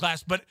first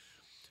class. But,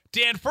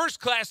 Dan, first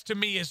class to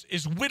me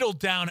is whittled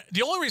down.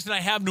 The only reason I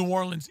have New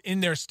Orleans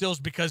in there still is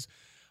because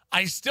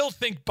I still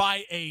think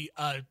by a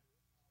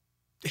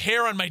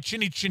hair on my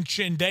chinny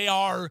chin, they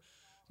are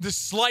the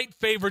slight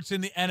favorites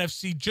in the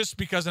NFC just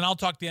because, and I'll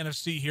talk the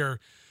NFC here,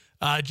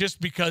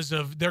 just because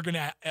of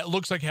it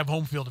looks like have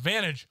home field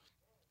advantage.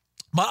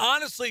 But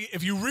honestly,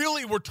 if you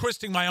really were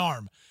twisting my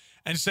arm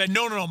and said,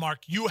 no, Mark,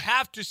 you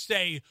have to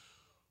say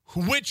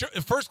which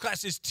first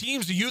class is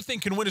teams that you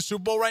think can win a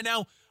Super Bowl right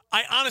now,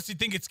 I honestly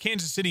think it's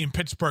Kansas City and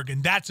Pittsburgh,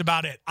 and that's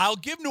about it. I'll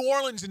give New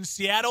Orleans and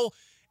Seattle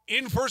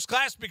in first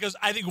class because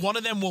I think one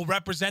of them will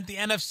represent the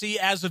NFC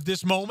as of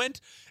this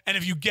moment. And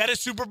if you get a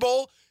Super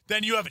Bowl,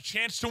 then you have a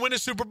chance to win a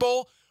Super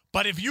Bowl.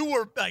 But if you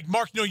were like,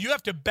 Mark, you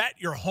have to bet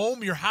your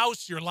home, your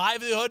house, your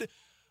livelihood.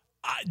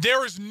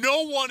 There is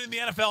no one in the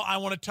NFL I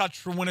want to touch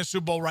for win a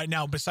Super Bowl right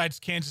now besides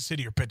Kansas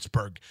City or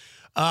Pittsburgh.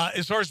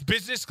 As far as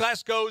business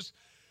class goes,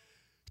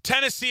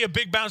 Tennessee, a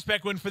big bounce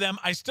back win for them.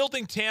 I still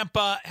think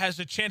Tampa has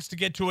a chance to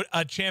get to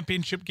a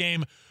championship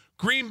game.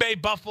 Green Bay,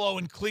 Buffalo,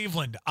 and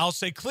Cleveland. I'll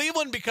say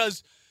Cleveland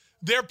because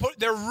they're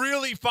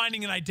really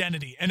finding an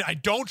identity. And I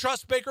don't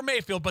trust Baker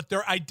Mayfield, but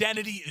their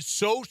identity is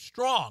so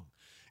strong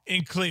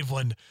in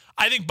Cleveland.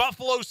 I think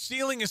Buffalo's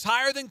ceiling is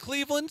higher than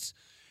Cleveland's.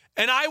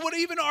 And I would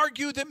even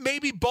argue that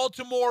maybe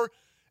Baltimore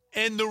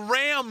and the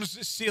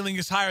Rams' ceiling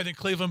is higher than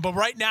Cleveland. But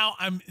right now,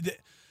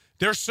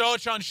 they're so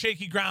much on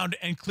shaky ground,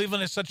 and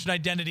Cleveland has such an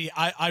identity.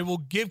 I will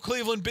give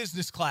Cleveland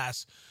business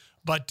class,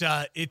 but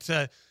it's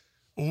a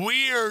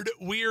weird.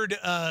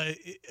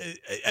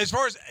 As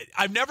far as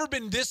I've never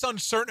been this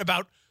uncertain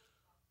about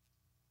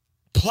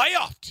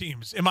playoff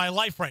teams in my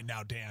life right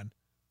now, Dan.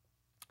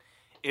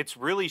 It's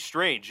really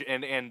strange,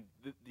 and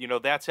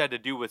that's had to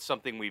do with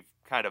something we've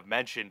kind of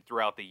mentioned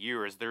throughout the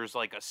years. There's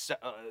like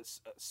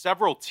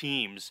several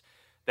teams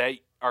that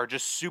are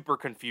just super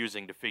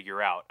confusing to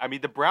figure out. I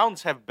mean, the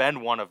Browns have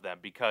been one of them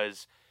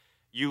because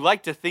you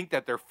like to think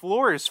that their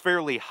floor is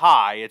fairly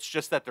high. It's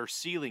just that their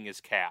ceiling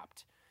is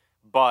capped.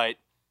 But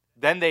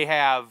then they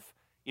have,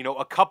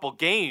 a couple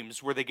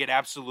games where they get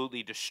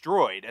absolutely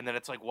destroyed. And then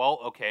it's like, well,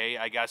 okay,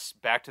 I guess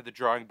back to the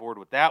drawing board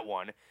with that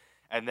one.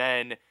 And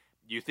then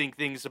you think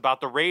things about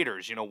the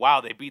Raiders,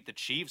 wow, they beat the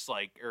Chiefs,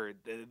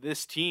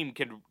 this team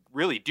can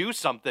really do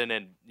something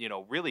and,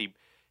 really,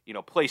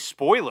 play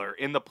spoiler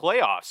in the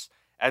playoffs.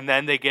 And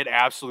then they get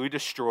absolutely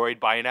destroyed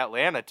by an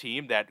Atlanta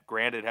team that,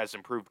 granted, has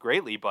improved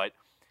greatly, but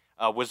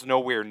was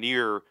nowhere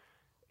near,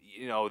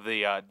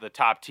 the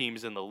top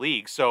teams in the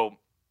league. So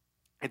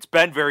it's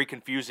been very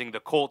confusing. The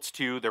Colts,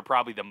 too, they're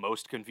probably the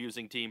most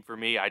confusing team for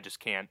me. I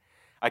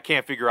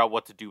can't figure out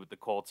what to do with the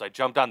Colts. I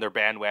jumped on their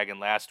bandwagon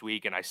last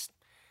week, and I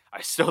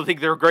still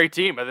think they're a great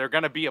team, and they're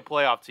going to be a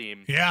playoff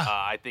team. Yeah,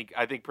 I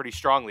think pretty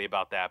strongly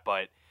about that.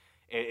 But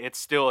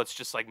it's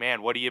just like,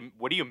 man, what do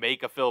you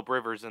make of Phillip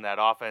Rivers in that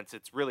offense?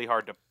 It's really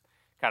hard to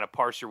kind of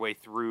parse your way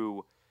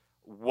through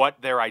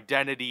what their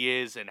identity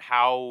is and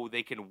how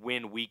they can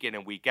win week in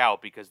and week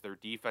out because their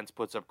defense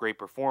puts up great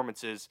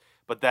performances,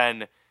 but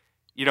then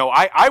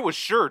I was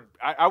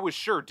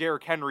sure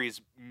Derrick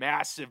Henry's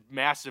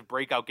massive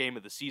breakout game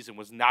of the season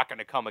was not going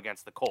to come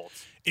against the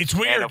Colts. It's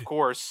weird. And of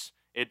course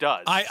it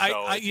does.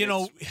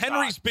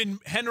 Henry's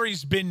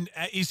been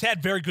he's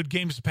had very good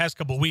games the past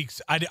couple of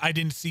weeks. I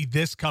didn't see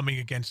this coming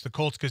against the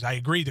Colts because I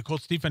agree the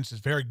Colts defense is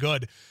very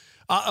good.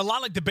 A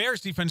lot like the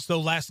Bears defense though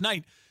last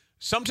night.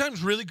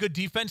 Sometimes really good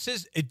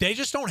defenses, they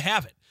just don't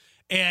have it.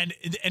 And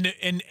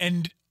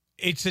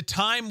it's a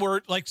time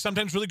where like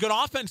sometimes really good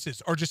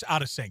offenses are just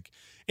out of sync.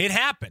 It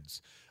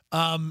happens.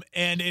 And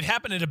it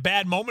happened at a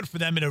bad moment for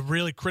them in a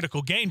really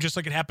critical game, just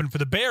like it happened for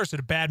the Bears at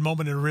a bad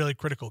moment in a really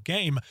critical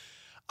game.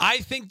 I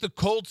think the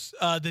Colts,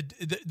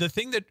 the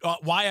thing that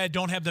why I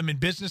don't have them in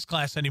business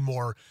class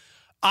anymore,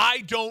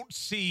 I don't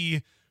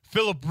see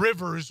Phillip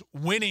Rivers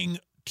winning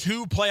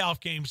 2 playoff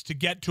games to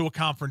get to a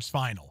conference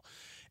final.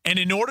 And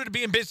in order to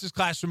be in business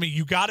class for me,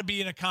 you got to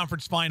be in a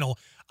conference final.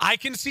 I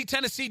can see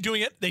Tennessee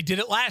doing it. They did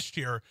it last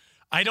year.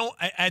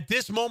 At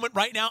this moment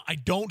right now, I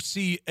don't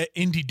see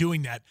Indy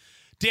doing that.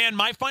 Dan,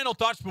 my final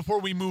thoughts before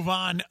we move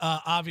on,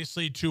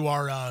 obviously to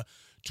our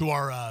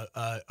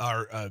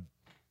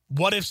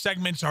what if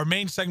segments, our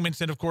main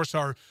segments, and of course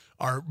our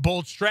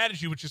bold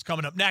strategy, which is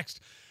coming up next.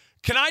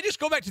 Can I just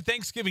go back to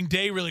Thanksgiving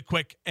Day really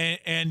quick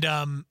and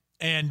oh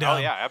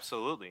yeah,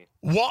 absolutely.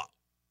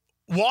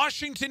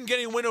 Washington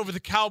getting a win over the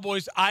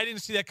Cowboys. I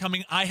didn't see that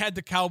coming. I had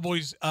the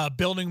Cowboys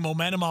building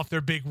momentum off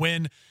their big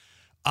win.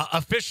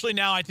 Officially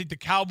now, I think the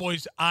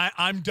Cowboys,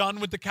 I'm done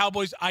with the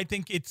Cowboys. I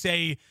think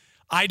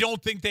I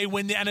don't think they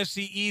win the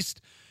NFC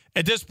East.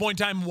 At this point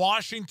in time,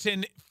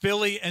 Washington,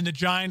 Philly, and the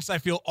Giants, I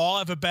feel all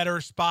have a better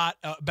spot,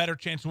 a better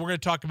chance. And we're going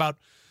to talk about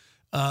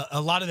a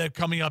lot of that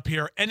coming up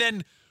here. And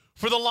then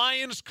for the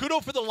Lions,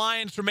 kudos for the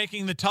Lions for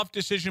making the tough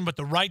decision, but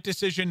the right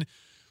decision.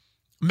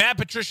 Matt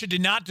Patricia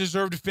did not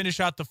deserve to finish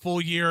out the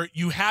full year.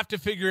 You have to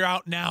figure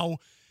out now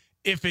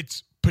if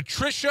it's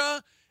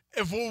Patricia,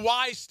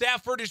 why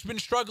Stafford has been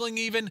struggling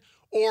even,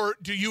 or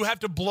do you have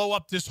to blow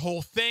up this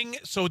whole thing?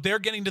 So they're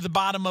getting to the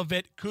bottom of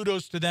it.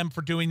 Kudos to them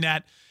for doing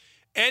that.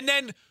 And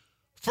then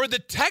for the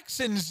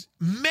Texans,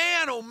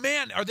 man, oh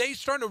man, are they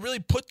starting to really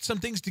put some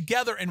things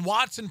together, and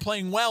Watson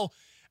playing well.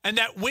 And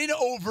that win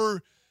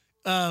over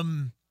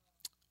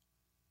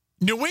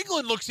New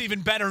England looks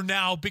even better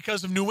now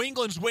because of New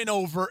England's win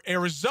over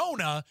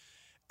Arizona.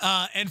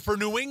 And for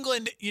New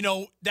England,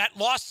 that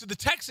loss to the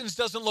Texans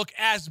doesn't look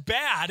as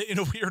bad in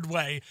a weird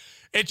way.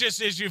 It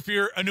just is, if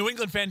you're a New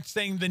England fan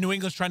saying the New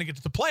England's trying to get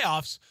to the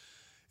playoffs,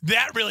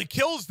 that really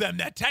kills them,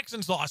 that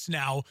Texans loss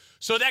now.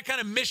 So that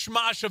kind of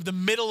mishmash of the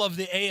middle of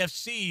the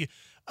AFC,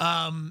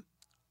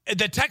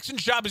 the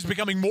Texans job is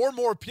becoming more and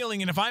more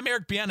appealing. And if I'm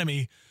Eric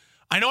Bieniemy,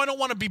 I know I don't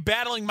want to be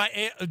battling my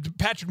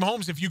Patrick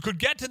Mahomes. If you could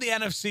get to the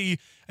NFC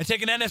and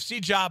take an NFC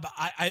job,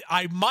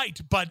 I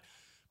might. But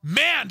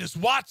man, does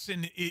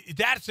Watson,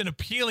 that's an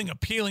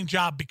appealing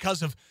job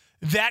because of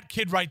that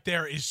kid right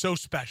there is so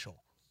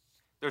special.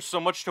 There's so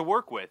much to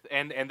work with.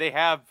 And they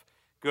have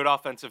good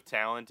offensive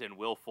talent in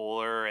Will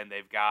Fuller, and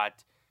they've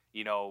got,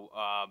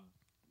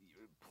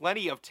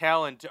 plenty of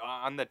talent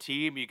on the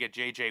team. You get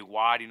J.J.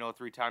 Watt,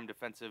 3-time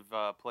defensive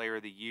player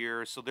of the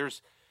year. So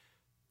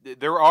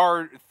there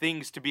are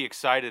things to be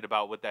excited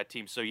about with that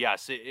team. So,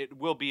 yes, it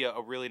will be a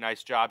really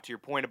nice job. To your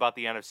point about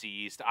the NFC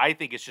East, I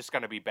think it's just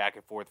going to be back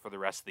and forth for the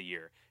rest of the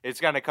year.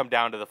 It's going to come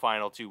down to the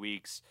final 2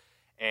 weeks,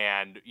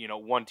 and,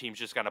 one team's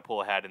just going to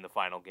pull ahead in the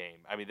final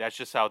game. I mean, that's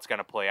just how it's going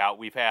to play out.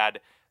 We've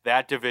had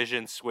that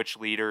division switch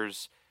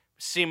leaders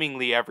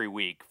seemingly every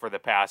week for the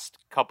past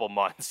couple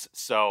months.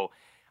 So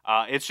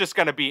it's just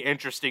going to be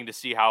interesting to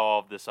see how all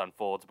of this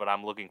unfolds, but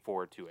I'm looking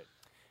forward to it.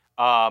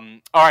 All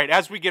right,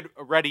 as we get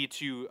ready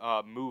to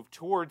move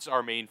towards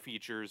our main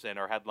features and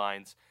our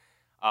headlines,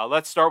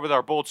 let's start with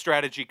our bold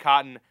strategy,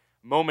 Cotton,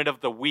 moment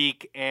of the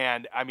week.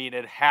 And, I mean,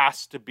 it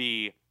has to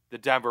be the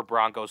Denver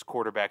Broncos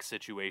quarterback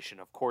situation.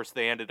 Of course,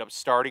 they ended up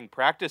starting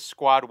practice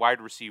squad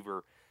wide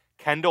receiver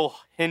Kendall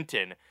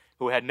Hinton,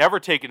 who had never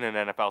taken an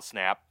NFL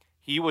snap.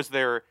 He was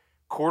their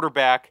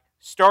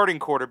starting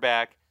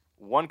quarterback,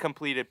 1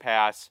 completed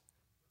pass,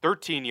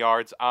 13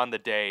 yards on the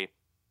day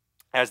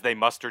as they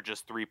mustered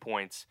just 3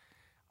 points.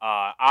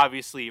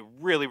 Obviously,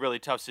 really, really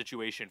tough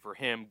situation for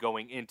him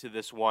going into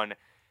this one.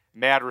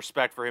 Mad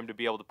respect for him to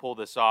be able to pull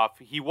this off.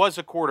 He was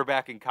a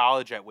quarterback in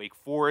college at Wake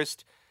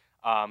Forest,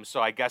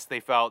 so I guess they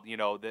felt,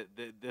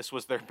 that this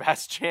was their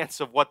best chance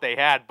of what they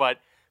had. But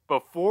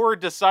before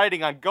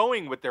deciding on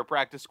going with their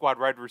practice squad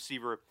wide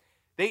receiver,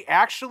 they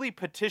actually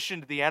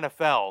petitioned the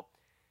NFL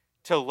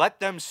to let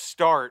them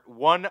start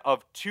one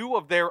of 2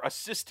 of their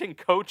assistant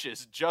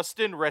coaches,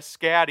 Justin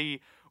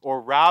Rescatti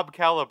or Rob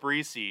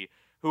Calabrese,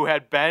 who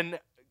had been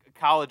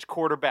college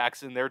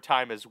quarterbacks in their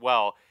time as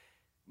well.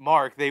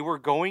 Mark, they were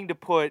going to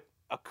put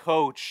a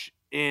coach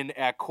in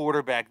at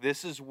quarterback.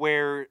 This is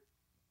where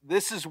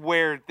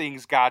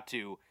things got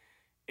to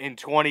in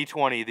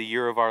 2020, the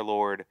year of our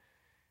Lord,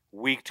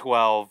 week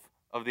 12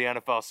 of the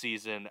NFL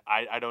season.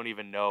 I don't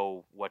even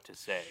know what to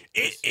say.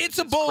 It's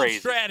a bold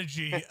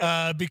strategy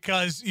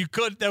because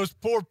those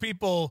poor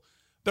people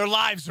their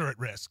lives are at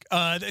risk.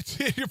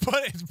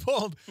 It's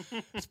bold.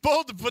 It's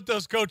bold to put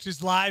those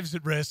coaches' lives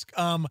at risk.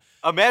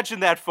 Imagine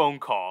that phone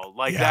call,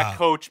 like that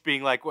coach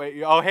being like,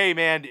 "Wait, oh hey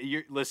man,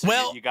 listen,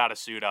 you got to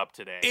suit up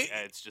today.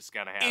 It's just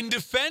gonna happen." In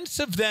defense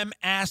of them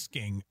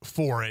asking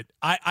for it,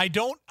 I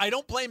don't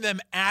blame them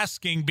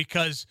asking,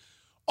 because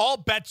all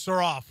bets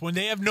are off when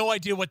they have no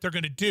idea what they're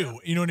going to do.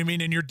 You know what I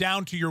mean? And you're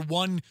down to your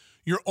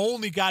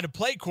only guy to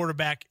play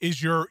quarterback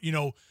is your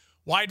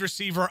wide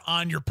receiver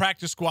on your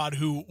practice squad,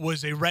 who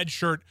was a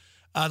redshirt.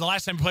 The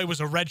last time he played was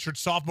a redshirt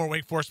sophomore at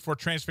Wake Forest before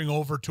transferring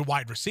over to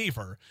wide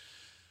receiver.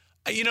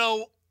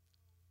 I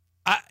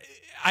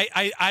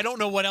don't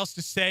know what else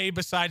to say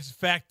besides the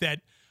fact that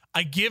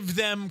I give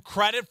them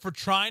credit for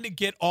trying to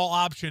get all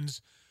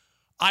options.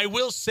 I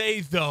will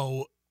say,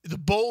 though, the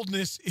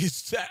boldness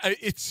it's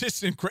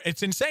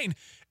insane.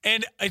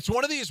 And it's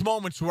one of these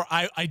moments where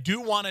I do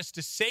want us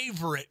to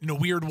savor it in a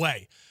weird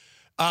way.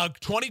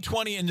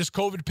 2020 and this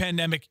COVID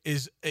pandemic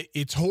it's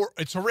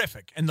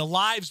horrific, and the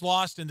lives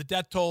lost and the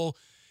death toll,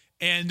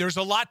 and there's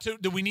a lot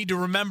that we need to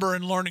remember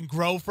and learn and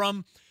grow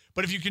from.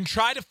 But if you can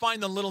try to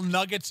find the little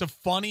nuggets of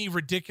funny,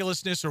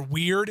 ridiculousness, or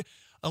weird,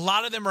 a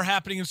lot of them are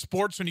happening in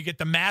sports. When you get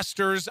the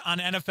Masters on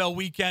NFL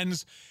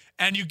weekends,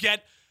 and you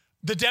get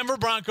the Denver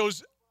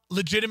Broncos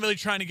legitimately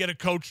trying to get a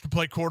coach to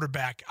play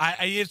quarterback,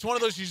 it's one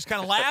of those you just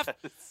kind of laugh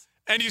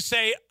and you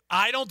say,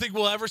 I don't think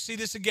we'll ever see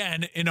this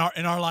again in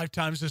our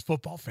lifetimes as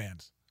football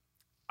fans.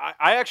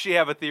 I actually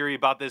have a theory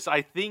about this.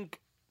 I think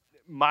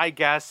my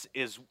guess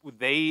is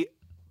they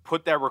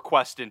put that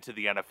request into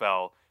the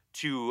NFL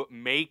to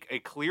make a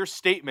clear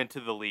statement to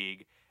the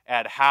league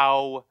at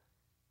how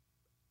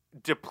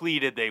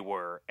depleted they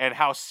were and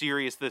how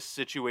serious this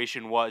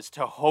situation was,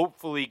 to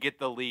hopefully get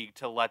the league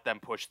to let them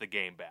push the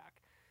game back.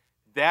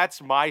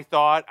 That's my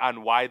thought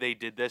on why they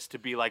did this, to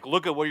be like,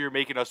 look at what you're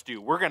making us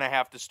do. We're going to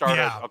have to start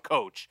a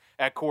coach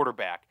at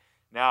quarterback.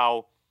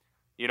 Now,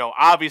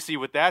 obviously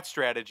with that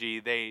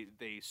strategy, they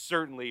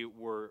certainly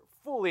were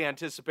fully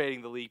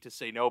anticipating the league to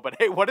say no. But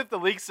hey, what if the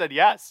league said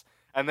yes?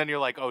 And then you're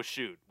like, oh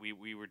shoot, we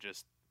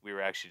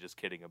were actually just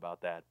kidding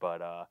about that.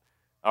 But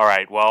all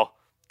right, well,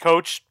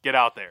 coach, get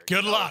out there.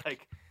 Good luck.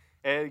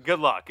 Good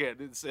luck.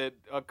 It's a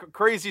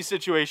crazy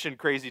situation,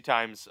 crazy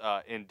times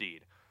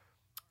indeed.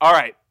 All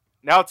right.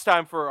 Now it's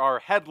time for our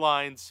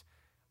headlines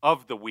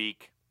of the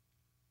week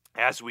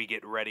as we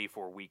get ready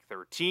for Week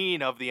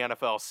 13 of the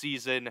NFL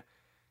season.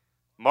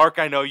 Mark,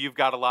 I know you've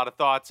got a lot of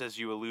thoughts, as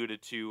you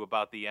alluded to,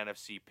 about the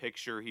NFC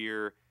picture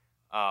here,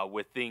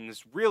 with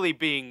things really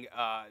being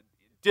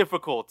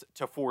difficult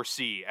to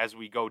foresee as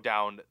we go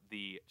down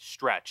the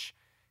stretch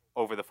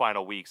over the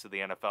final weeks of the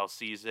NFL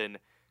season.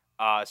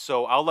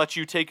 So I'll let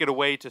you take it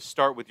away to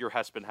start with your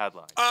Hespin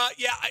headline.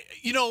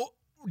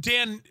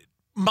 Dan,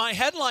 my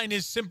headline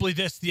is simply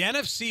this: the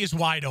NFC is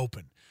wide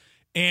open.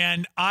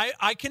 And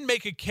I can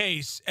make a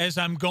case, as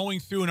I'm going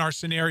through in our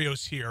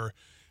scenarios here,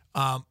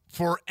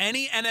 for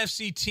any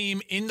NFC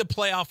team in the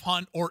playoff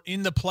hunt or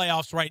in the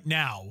playoffs right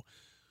now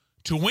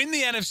to win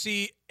the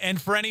NFC, and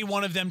for any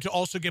one of them to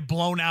also get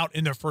blown out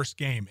in their first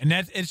game. And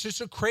it's just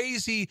a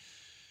crazy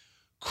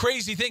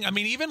thing. I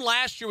mean, even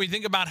last year, we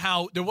think about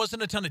how there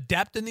wasn't a ton of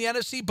depth in the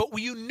NFC, but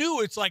you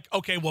knew it's like,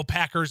 okay, well,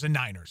 Packers and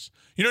Niners.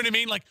 You know what I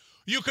mean? Like,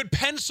 you could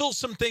pencil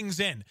some things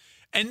in.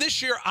 And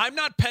this year, I'm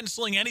not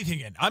penciling anything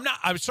in.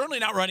 I'm certainly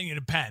not writing it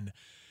in pen.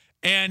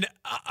 And,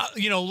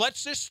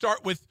 let's just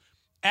start with,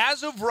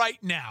 as of right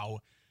now,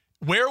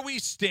 where we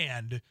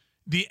stand,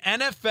 the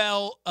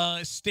NFL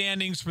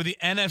standings for the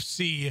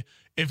NFC.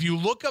 If you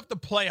look up the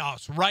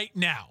playoffs right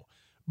now,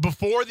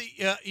 before the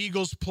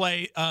Eagles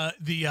play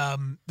the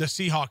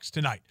Seahawks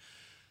tonight,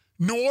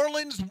 New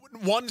Orleans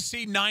 1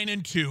 seed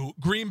 9-2,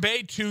 Green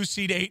Bay 2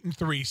 seed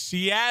 8-3,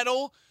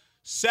 Seattle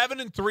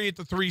 7-3 at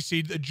the 3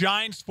 seed, the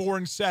Giants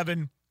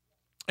 4-7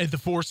 at the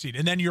 4 seed,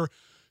 and then your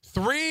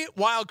 3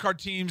 wildcard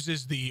teams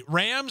is the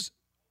Rams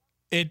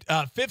at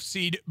 5th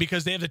seed,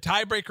 because they have the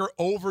tiebreaker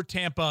over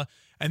Tampa,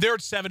 and they're at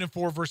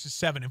 7-4 versus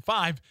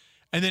 7-5,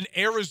 and then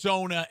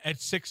Arizona at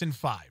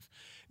 6-5.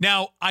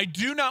 Now, I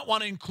do not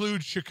want to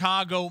include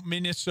Chicago,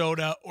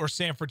 Minnesota, or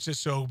San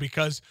Francisco,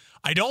 because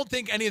I don't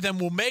think any of them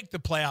will make the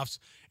playoffs,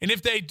 and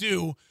if they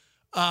do,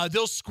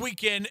 they'll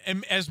squeak in,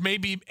 as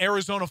maybe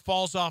Arizona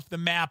falls off the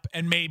map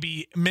and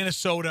maybe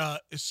Minnesota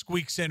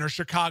squeaks in or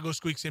Chicago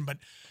squeaks in, but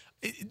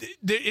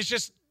it's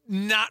just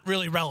not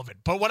really relevant.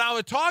 But what I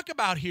would talk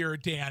about here,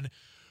 Dan,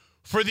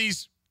 for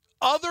these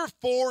other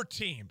 4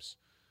 teams,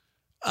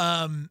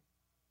 5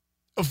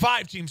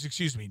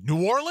 teams,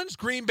 New Orleans,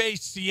 Green Bay,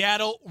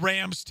 Seattle,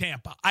 Rams,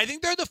 Tampa. I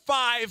think they're the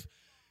 5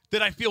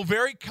 that I feel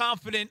very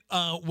confident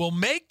will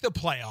make the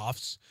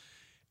playoffs,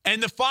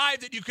 and the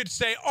 5 that you could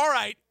say, all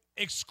right,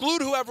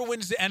 exclude whoever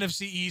wins the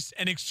NFC East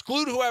and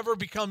exclude whoever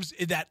becomes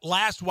in that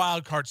last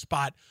wild card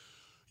spot,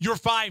 your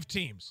 5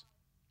 teams.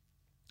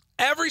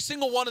 Every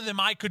single one of them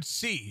I could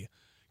see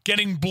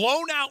getting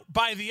blown out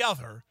by the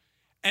other,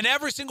 and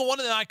every single one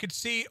of them I could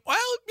see, well,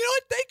 you know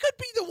what, they could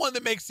be the one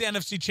that makes the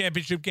NFC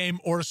Championship game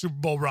or a Super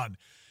Bowl run.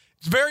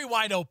 It's very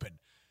wide open.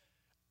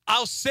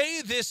 I'll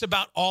say this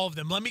about all of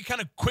them. Let me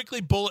kind of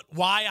quickly bullet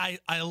why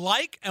I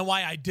like and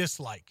why I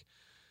dislike.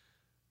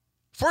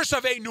 First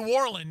off, New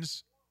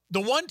Orleans,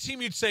 the one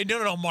team you'd say,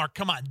 no, Mark,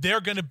 come on.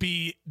 They're going to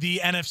be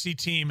the NFC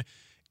team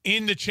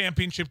in the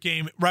championship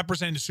game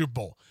representing the Super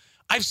Bowl.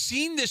 I've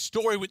seen this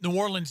story with New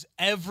Orleans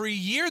every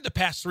year the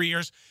past 3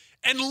 years,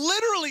 and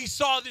literally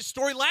saw this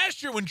story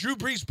last year when Drew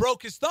Brees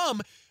broke his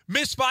thumb,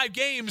 missed 5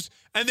 games,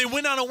 and they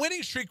went on a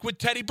winning streak with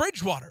Teddy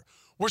Bridgewater.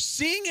 We're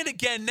seeing it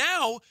again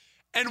now.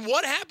 And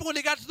what happened when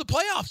they got to the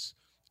playoffs?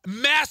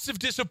 Massive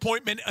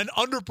disappointment and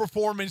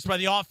underperformance by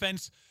the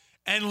offense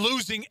and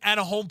losing at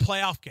a home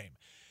playoff game.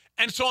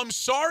 And so I'm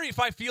sorry if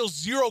I feel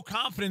zero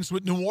confidence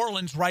with New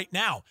Orleans right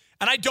now.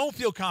 And I don't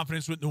feel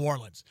confidence with New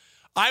Orleans.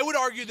 I would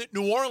argue that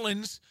New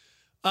Orleans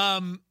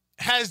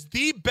has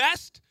the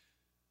best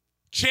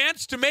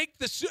chance to make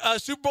the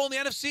Super Bowl in the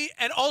NFC,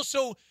 and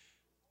also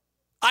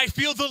I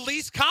feel the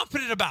least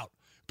confident about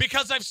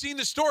because I've seen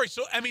the story.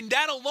 So, I mean,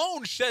 that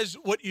alone says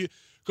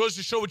goes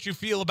to show what you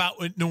feel about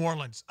New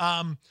Orleans.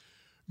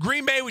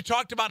 Green Bay, we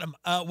talked about them.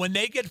 When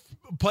they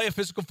play a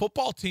physical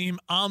football team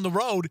on the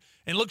road,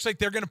 and it looks like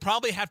they're going to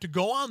probably have to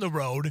go on the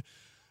road,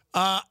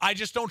 I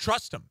just don't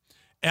trust them.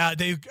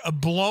 They've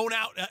blown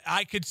out.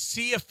 I could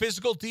see a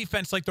physical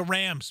defense like the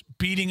Rams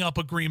beating up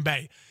a Green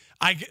Bay.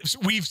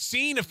 We've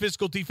seen a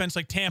physical defense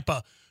like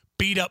Tampa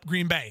beat up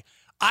Green Bay.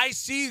 I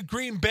see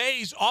Green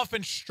Bay's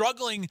offense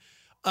struggling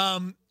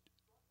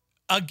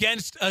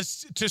against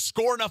us to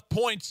score enough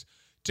points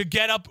to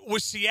get up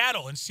with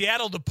Seattle, and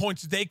Seattle, the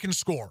points they can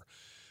score.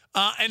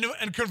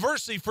 And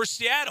conversely, for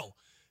Seattle,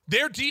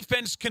 their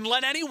defense can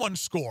let anyone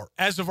score.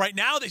 As of right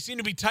now, they seem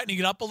to be tightening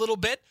it up a little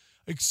bit.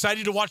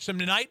 Excited to watch them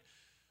tonight.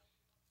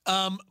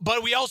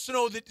 But we also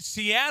know that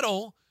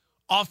Seattle,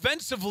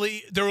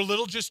 offensively, they're a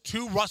little just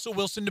too Russell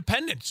Wilson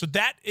dependent. So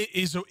that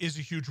is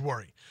a huge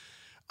worry.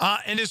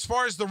 And as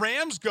far as the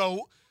Rams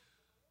go,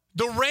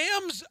 the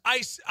Rams,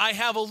 I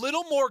have a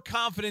little more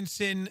confidence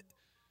in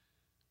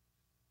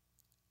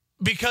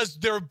because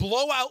their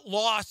blowout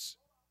loss,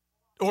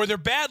 or their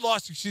bad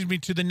loss,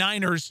 to the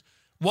Niners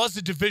was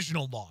a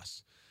divisional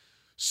loss.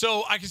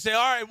 So I can say,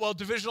 all right, well,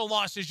 divisional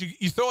losses,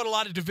 you throw out a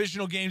lot of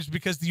divisional games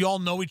because you all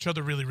know each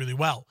other really, really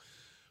well.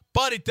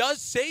 But it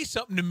does say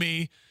something to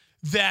me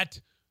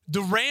that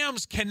the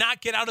Rams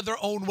cannot get out of their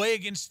own way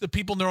against the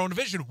people in their own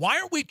division. Why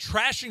aren't we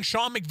trashing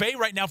Sean McVay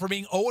right now for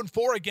being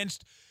 0-4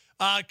 against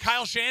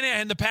Kyle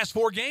Shanahan in the past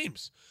 4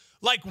 games?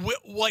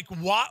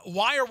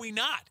 Why are we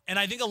not? And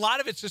I think a lot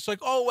of it's just like,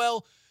 oh,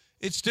 well,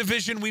 it's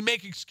division. We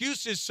make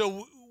excuses,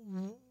 so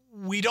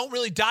we don't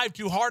really dive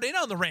too hard in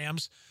on the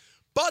Rams.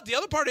 But the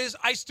other part is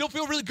I still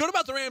feel really good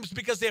about the Rams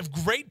because they have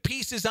great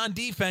pieces on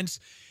defense.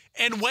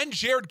 And when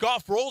Jared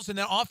Goff rolls and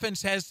their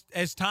offense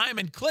has time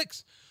and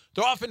clicks,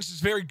 their offense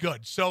is very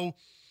good. So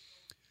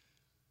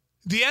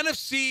the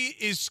NFC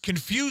is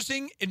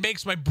confusing. It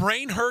makes my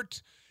brain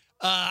hurt.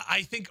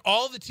 I think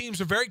all the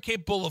teams are very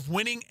capable of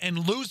winning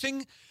and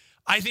losing.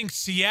 I think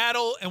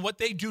Seattle and what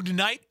they do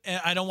tonight,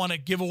 I don't want to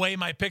give away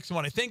my picks and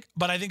what I think,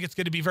 but I think it's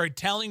going to be very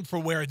telling for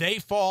where they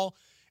fall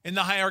in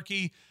the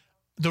hierarchy.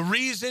 The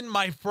reason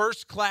my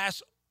first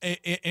class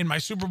in my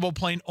Super Bowl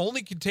plane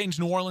only contains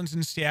New Orleans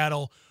and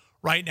Seattle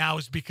right now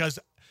is because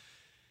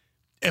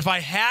if I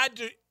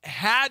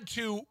had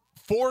to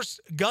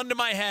force a gun to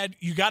my head,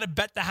 you got to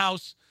bet the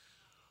house.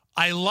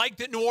 I like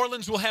that New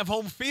Orleans will have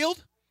home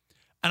field,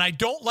 and I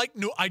don't like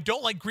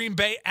Green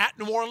Bay at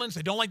New Orleans.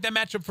 I don't like that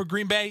matchup for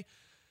Green Bay.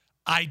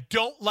 I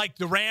don't like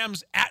the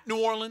Rams at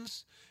New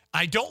Orleans.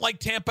 I don't like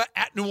Tampa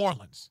at New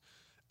Orleans.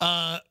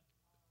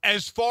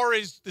 As far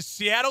as the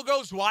Seattle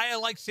goes, why I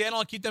like Seattle,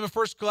 I'll keep them in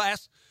first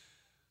class,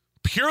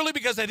 purely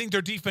because I think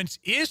their defense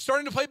is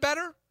starting to play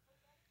better.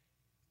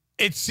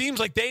 It seems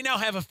like they now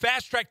have a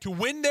fast track to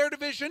win their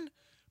division,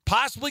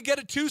 possibly get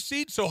a 2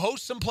 seed, so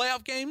host some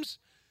playoff games.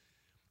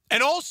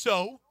 And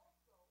also,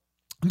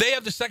 they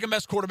have the second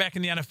best quarterback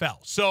in the NFL.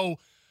 So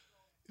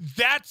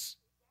that's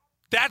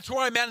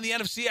where I'm at in the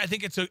NFC. I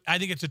think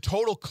it's a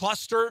total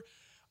cluster.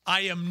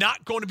 I am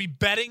not going to be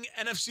betting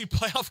NFC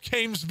playoff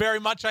games very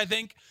much, I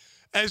think,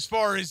 as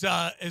far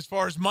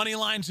as money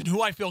lines and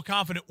who I feel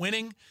confident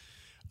winning.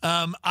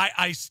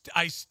 I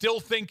still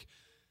think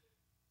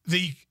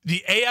the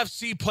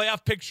AFC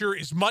playoff picture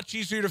is much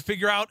easier to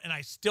figure out, and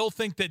I still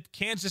think that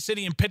Kansas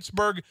City and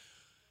Pittsburgh,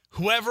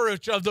 whoever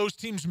of those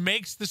teams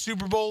makes the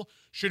Super Bowl,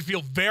 should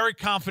feel very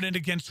confident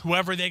against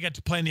whoever they get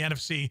to play in the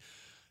NFC.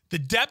 The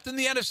depth in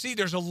the NFC,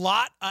 there's a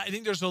lot. I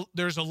think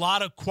there's a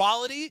lot of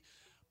quality,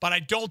 but I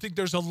don't think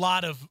there's a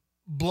lot of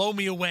blow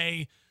me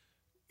away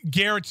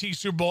guarantee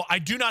Super Bowl. I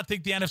do not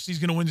think the NFC is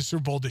going to win the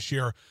Super Bowl this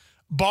year,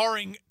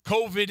 barring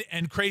COVID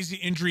and crazy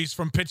injuries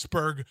from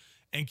Pittsburgh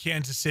and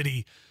Kansas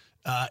City.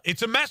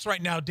 It's a mess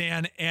right now,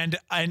 Dan, and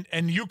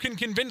you can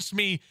convince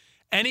me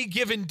any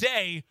given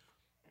day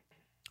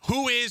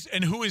who is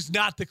and who is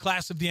not the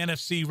class of the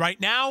NFC.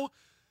 Right now,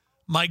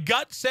 my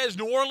gut says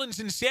New Orleans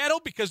and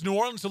Seattle because New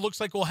Orleans, it looks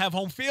like, will have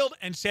home field,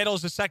 and Seattle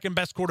is the second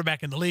best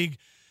quarterback in the league.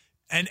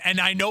 And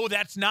I know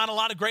that's not a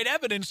lot of great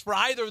evidence for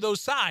either of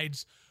those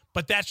sides,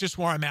 but that's just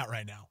where I'm at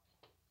right now.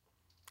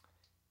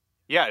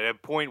 Yeah, a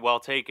point well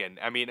taken.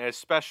 I mean,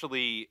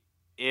 especially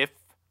if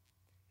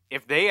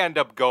they end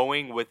up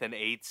going with an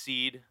 8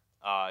 seed,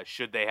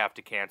 should they have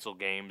to cancel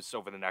games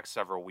over the next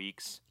several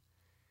weeks,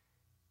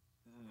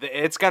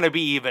 it's going to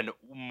be even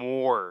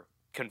more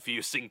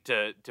confusing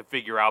to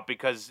figure out,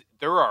 because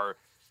there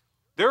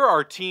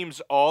are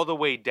teams all the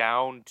way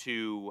down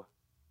to,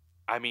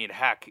 I mean,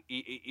 heck,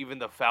 even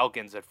the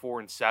Falcons at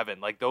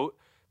 4-7. Like,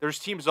 there's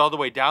teams all the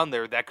way down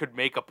there that could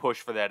make a push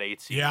for that 8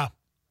 seed. Yeah,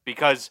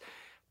 because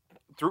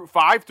through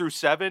 5 through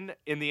 7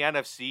 in the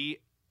NFC,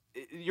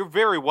 you're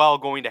very well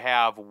going to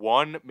have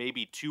one,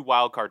 maybe two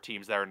wild card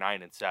teams that are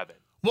 9-7.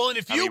 Well, and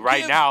if you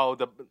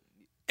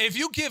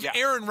give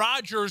Aaron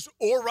Rodgers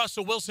or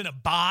Russell Wilson a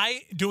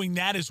bye doing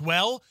that as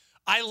well,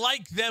 I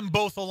like them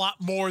both a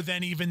lot more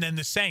than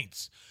the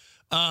Saints.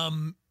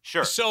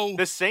 Sure. So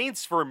the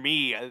Saints, for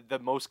me, the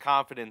most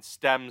confidence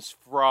stems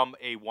from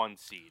a 1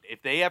 seed.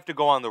 If they have to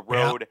go on the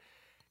road,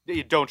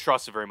 you don't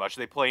trust it very much.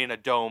 They play in a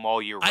dome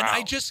all year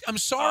round. I'm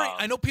sorry.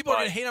 I know people are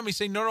going to hate on me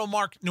saying, no,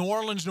 Mark, New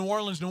Orleans,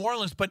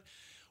 but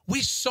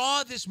we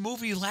saw this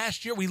movie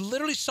last year. We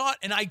literally saw it,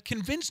 and I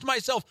convinced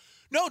myself,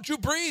 no, Drew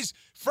Brees,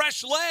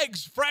 fresh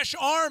legs, fresh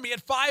arm. He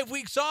had 5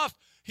 weeks off.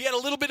 He had a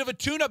little bit of a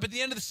tune-up at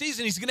the end of the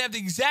season. He's going to have the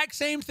exact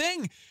same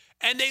thing.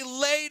 And they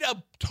laid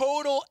a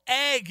total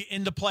egg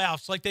in the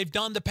playoffs like they've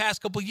done the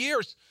past couple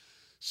years.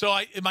 So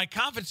my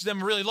confidence in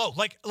them really low.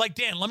 Like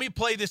Dan, let me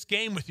play this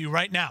game with you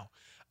right now.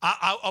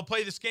 I'll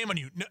play this game on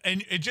you.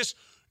 And it just,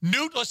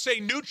 let's say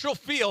neutral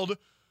field.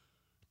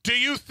 Do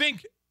you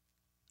think,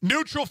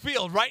 neutral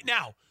field right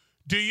now,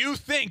 do you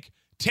think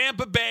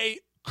Tampa Bay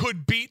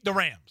could beat the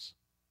Rams?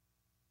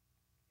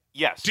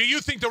 Yes. Do you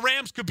think the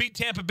Rams could beat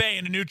Tampa Bay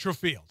in a neutral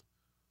field?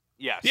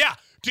 Yes. Yeah.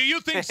 Do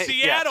you think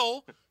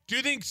Seattle... Yes. Do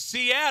you think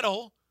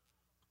Seattle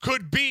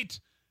could beat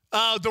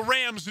the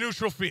Rams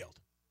neutral field?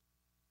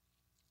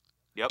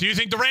 Yep. Do you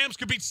think the Rams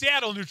could beat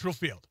Seattle neutral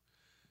field?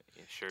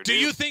 Yeah, sure do. Do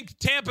you think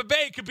Tampa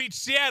Bay could beat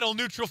Seattle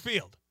neutral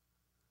field?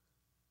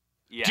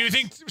 Yes. Do you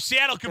think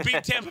Seattle could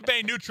beat Tampa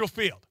Bay neutral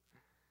field?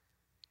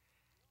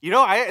 You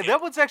know, that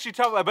one's actually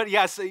tough, but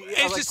yes.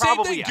 It's the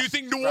same thing. Yes. Do you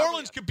think New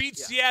Orleans could beat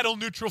Seattle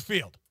neutral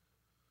field?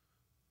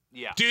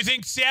 Yeah. Do you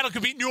think Seattle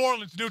could beat New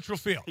Orleans neutral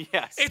field?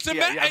 Yes. It's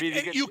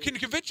you can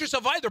convince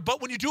yourself either,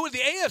 but when you do it in the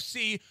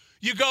AFC,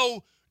 you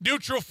go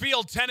neutral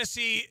field,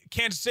 Tennessee,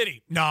 Kansas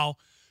City. No.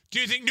 Do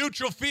you think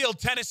neutral field,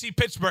 Tennessee,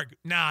 Pittsburgh?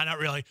 Nah, not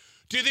really.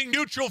 Do you think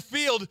neutral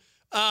field,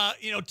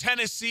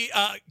 Tennessee,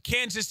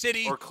 Kansas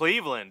City, or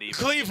Cleveland? Even,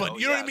 Cleveland.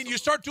 You know what I mean? You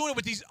start doing it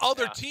with these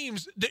other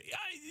teams.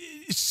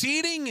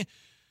 Seeding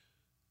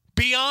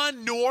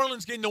beyond New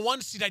Orleans getting the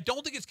 1 seed, I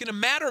don't think it's going to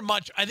matter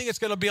much. I think it's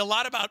going to be a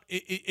lot about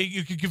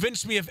you can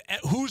convince me of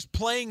who's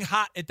playing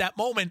hot at that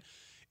moment.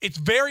 It's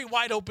very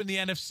wide open, the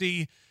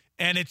NFC,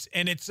 and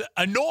it's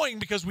annoying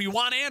because we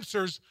want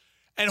answers,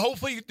 and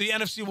hopefully the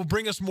NFC will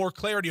bring us more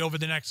clarity over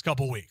the next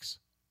couple weeks.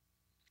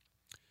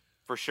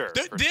 For sure.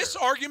 This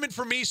argument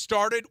for me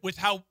started with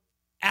how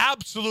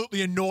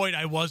absolutely annoyed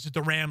I was that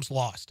the Rams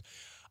lost.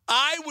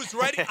 I was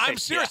ready. I'm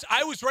serious. Yeah.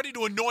 I was ready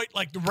to anoint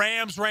like the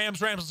Rams.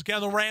 Let's get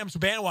on the Rams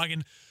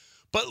bandwagon.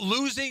 But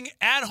losing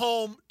at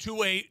home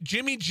to a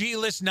Jimmy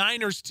G-less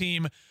Niners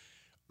team,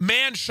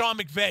 man, Sean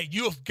McVay,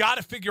 you have got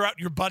to figure out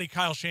your buddy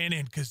Kyle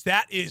Shanahan, because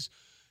that is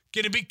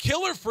going to be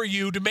killer for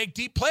you to make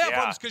deep playoff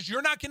runs, because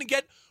you're not going to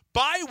get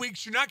bye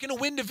weeks. You're not going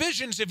to win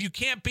divisions if you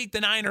can't beat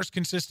the Niners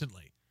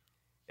consistently.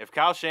 If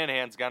Kyle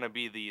Shanahan's going to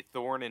be the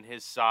thorn in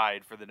his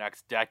side for the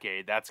next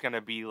decade, that's going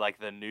to be like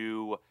the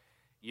new,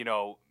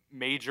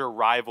 major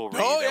rivalry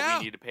that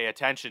we need to pay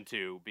attention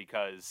to,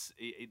 because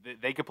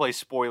they could play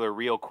spoiler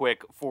real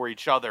quick for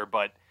each other,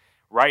 but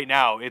right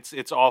now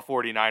it's all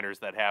 49ers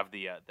that have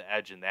the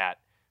edge in that,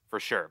 for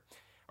sure.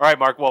 All right,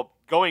 Mark, well,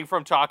 going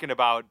from talking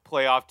about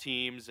playoff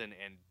teams and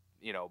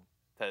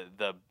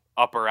the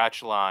upper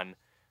echelon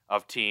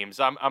of teams,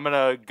 I'm going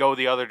to go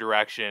the other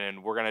direction,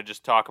 and we're going to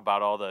just talk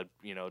about all the,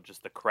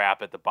 just the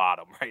crap at the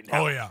bottom right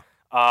now. Oh, yeah.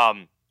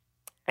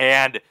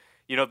 And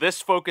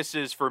this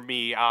focuses for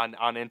me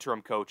on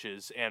interim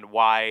coaches, and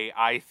why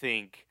I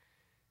think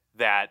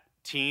that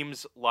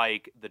teams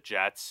like the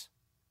Jets,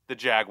 the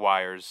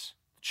Jaguars,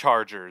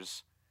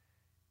 Chargers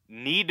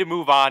need to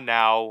move on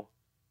now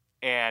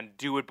and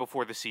do it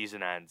before the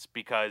season ends,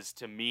 because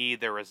to me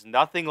there is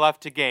nothing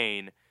left to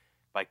gain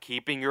by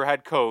keeping your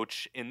head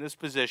coach in this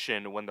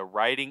position when the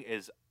writing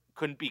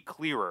couldn't be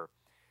clearer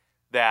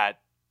that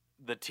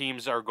the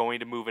teams are going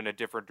to move in a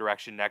different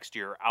direction next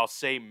year. I'll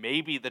say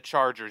maybe the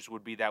Chargers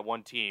would be that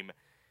one team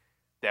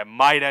that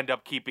might end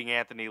up keeping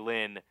Anthony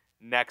Lynn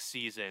next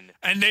season.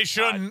 And they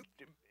shouldn't.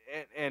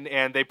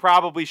 And they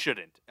probably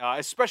shouldn't.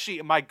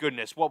 Especially, my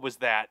goodness, what was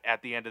that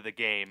at the end of the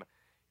game?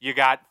 You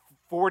got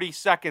 40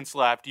 seconds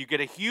left. You get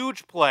a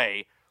huge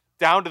play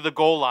down to the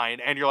goal line,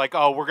 and you're like,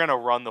 oh, we're going to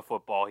run the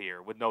football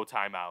here with no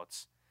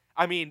timeouts.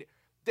 I mean,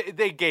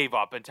 they gave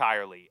up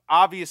entirely.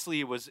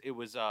 Obviously, it was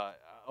a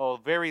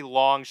very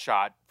long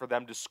shot for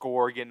them to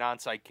score, get an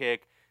onside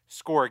kick,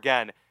 score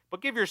again.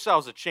 But give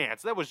yourselves a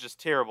chance. That was just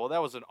terrible.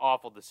 That was an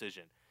awful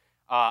decision.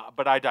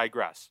 But I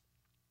digress.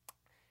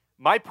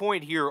 My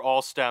point here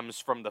all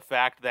stems from the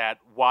fact that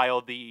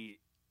while the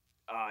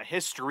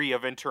history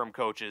of interim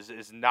coaches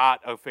is not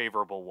a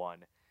favorable one,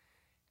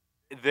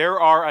 there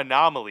are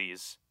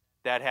anomalies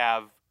that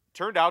have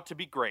turned out to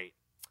be great.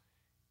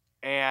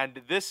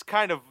 And this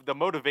kind of, the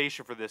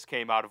motivation for this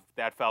came out of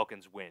that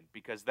Falcons win,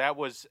 because I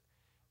was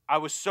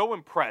so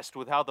impressed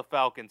with how the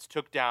Falcons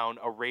took down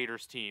a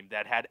Raiders team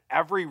that had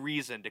every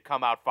reason to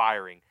come out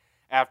firing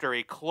after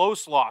a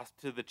close loss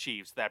to the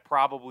Chiefs that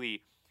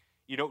probably,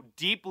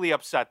 deeply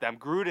upset them.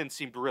 Gruden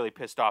seemed really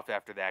pissed off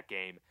after that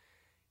game.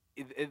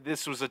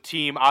 This was a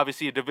team,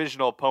 obviously a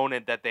divisional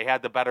opponent that they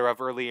had the better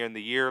of earlier in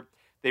the year.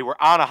 They were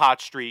on a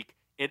hot streak.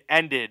 It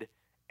ended,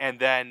 and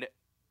then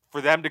for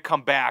them to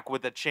come back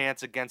with a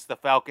chance against the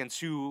Falcons,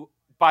 who,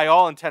 by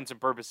all intents and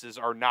purposes,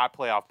 are not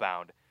playoff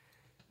bound,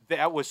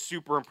 that was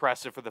super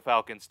impressive for the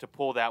Falcons to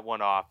pull that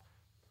one off.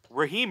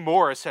 Raheem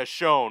Morris has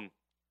shown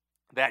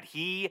that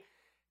he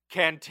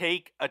can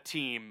take a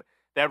team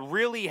that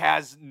really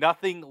has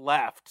nothing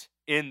left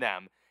in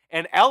them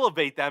and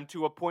elevate them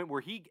to a point where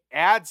he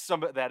adds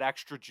some of that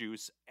extra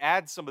juice,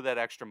 adds some of that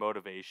extra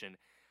motivation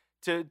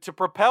to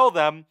propel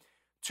them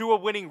to a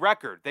winning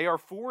record. They are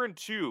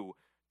 4-2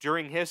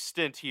 during his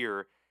stint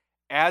here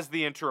as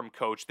the interim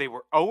coach. They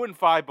were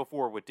 0-5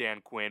 before with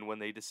Dan Quinn when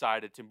they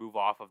decided to move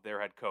off of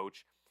their head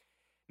coach.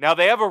 Now,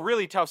 they have a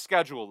really tough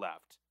schedule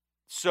left,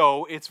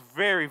 so it's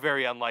very,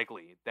 very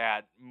unlikely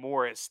that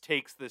Morris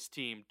takes this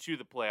team to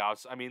the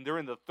playoffs. I mean, they're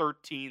in the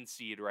 13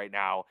 seed right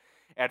now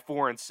at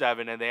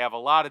 4-7, and they have a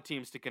lot of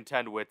teams to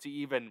contend with to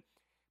even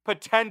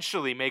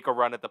potentially make a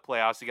run at the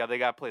playoffs. They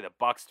got to play the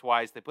Bucs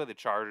twice. They play the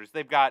Chargers.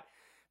 They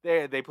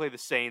play the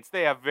Saints.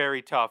 They have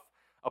very tough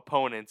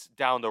opponents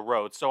down the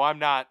road. So I'm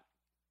not,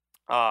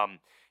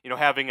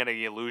 having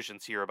any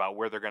illusions here about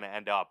where they're going to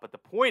end up. But the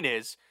point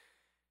is,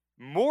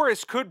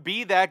 Morris could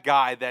be that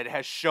guy that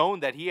has shown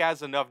that he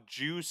has enough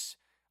juice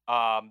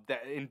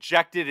that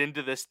injected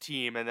into this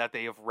team and that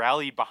they have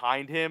rallied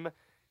behind him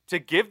to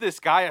give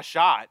this guy a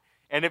shot.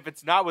 And if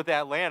it's not with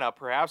Atlanta,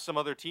 perhaps some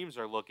other teams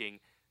are looking.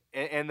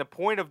 And the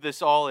point of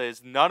this all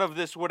is none of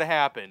this would have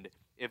happened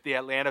if the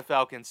Atlanta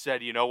Falcons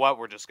said, you know what,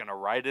 we're just going to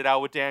ride it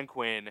out with Dan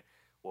Quinn.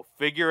 We'll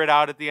figure it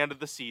out at the end of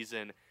the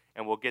season,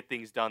 and we'll get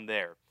things done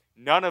there.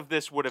 None of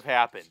this would have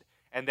happened.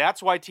 And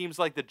that's why teams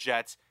like the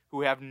Jets,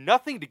 who have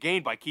nothing to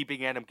gain by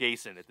keeping Adam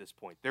Gase in at this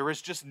point, there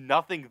is just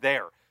nothing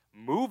there.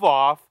 Move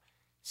off.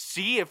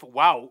 See if,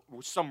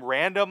 some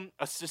random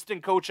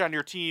assistant coach on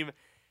your team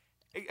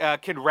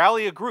can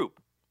rally a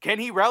group. Can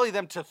he rally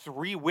them to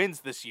 3 wins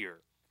this year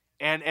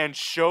and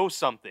show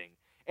something?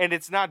 And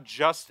it's not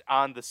just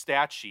on the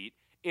stat sheet.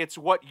 It's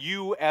what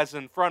you as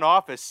in front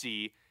office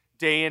see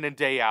day in and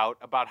day out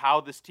about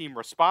how this team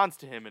responds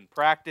to him in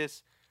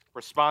practice,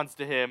 responds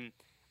to him,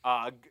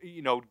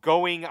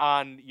 going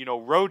on,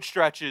 road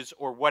stretches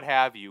or what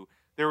have you.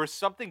 There is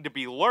something to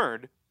be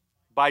learned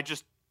by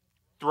just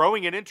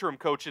throwing an interim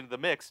coach into the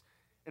mix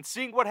and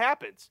seeing what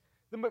happens.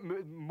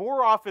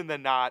 More often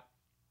than not,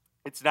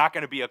 it's not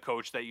going to be a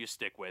coach that you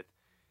stick with,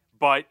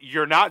 but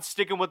you're not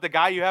sticking with the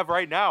guy you have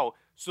right now,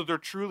 so there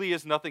truly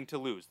is nothing to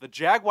lose. The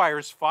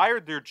Jaguars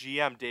fired their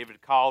GM, David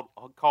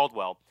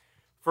Caldwell,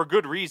 for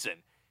good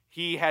reason.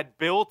 He had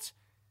built,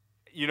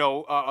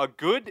 a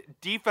good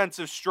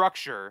defensive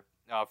structure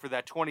for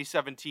that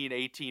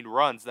 2017-18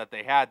 runs that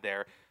they had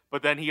there,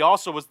 but then he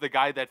also was the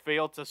guy that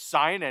failed to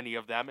sign any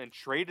of them and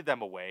traded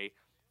them away,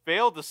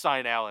 failed to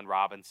sign Allen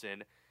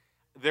Robinson.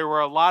 There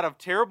were a lot of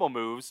terrible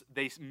moves.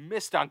 They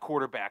missed on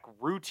quarterback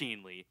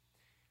routinely.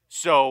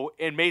 So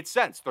it made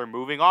sense. They're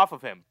moving off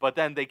of him. But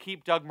then they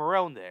keep Doug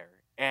Marrone there.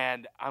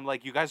 And I'm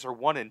like, you guys are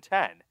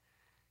 1-10.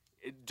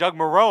 Doug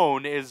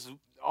Marrone is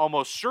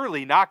almost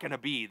surely not going to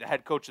be the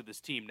head coach of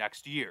this team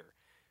next year.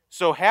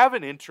 So have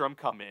an interim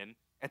come in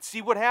and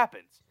see what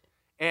happens.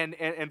 And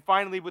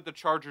finally with the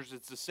Chargers,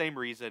 it's the same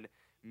reason.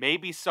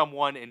 Maybe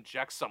someone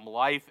injects some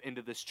life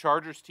into this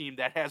Chargers team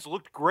that has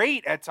looked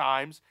great at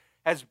times,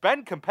 has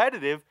been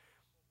competitive,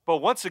 but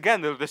once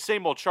again, they're the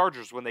same old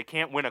Chargers when they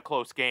can't win a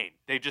close game.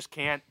 They just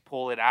can't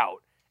pull it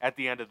out at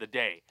the end of the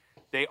day.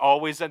 They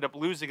always end up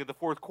losing in the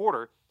fourth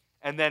quarter,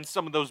 and then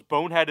some of those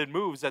boneheaded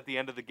moves at the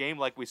end of the game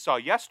like we saw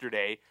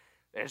yesterday,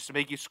 they just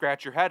make you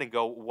scratch your head and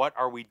go, what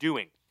are we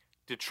doing?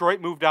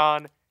 Detroit moved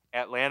on,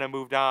 Atlanta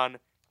moved on,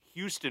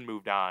 Houston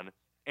moved on,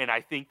 and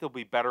I think they'll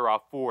be better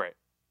off for it.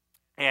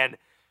 And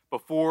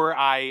before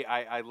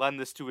I lend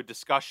this to a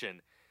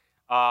discussion,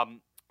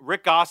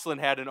 Rick Gosselin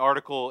had an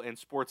article in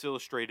Sports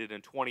Illustrated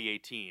in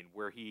 2018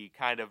 where he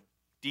kind of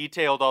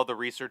detailed all the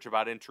research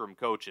about interim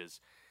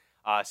coaches,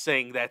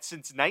 saying that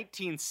since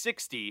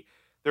 1960,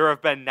 there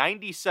have been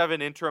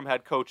 97 interim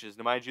head coaches.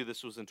 Now, mind you,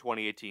 this was in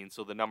 2018,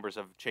 so the numbers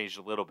have changed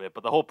a little bit,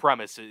 but the whole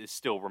premise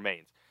still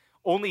remains.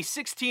 Only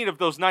 16 of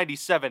those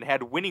 97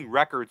 had winning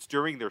records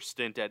during their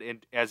stint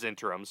as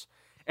interims,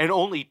 and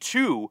only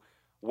 2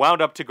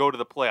 wound up to go to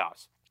the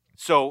playoffs.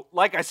 So,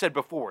 like I said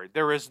before,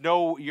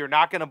 you're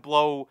not going to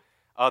blow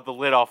the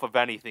lid off of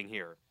anything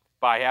here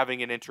by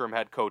having an interim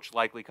head coach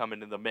likely come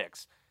into the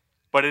mix.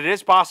 But it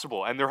is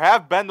possible, and there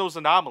have been those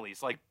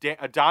anomalies, like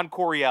Don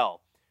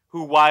Coryell,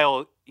 who,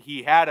 while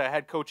he had a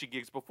head coaching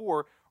gigs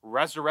before,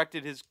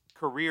 resurrected his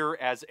career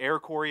as Air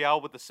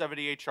Coryell with the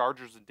 78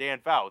 Chargers and Dan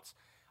Fouts.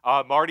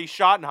 Marty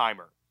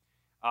Schottenheimer.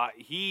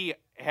 He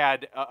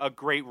had a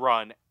great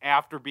run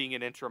after being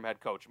an interim head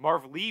coach.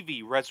 Marv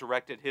Levy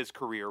resurrected his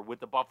career with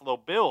the Buffalo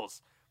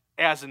Bills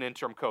as an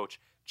interim coach.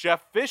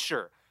 Jeff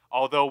Fisher,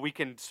 although we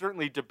can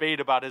certainly debate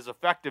about his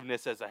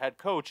effectiveness as a head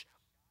coach,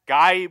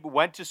 guy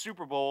went to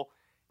Super Bowl.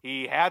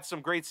 He had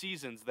some great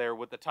seasons there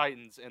with the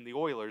Titans and the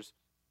Oilers.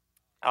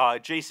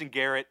 Jason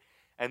Garrett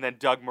and then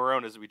Doug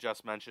Marrone, as we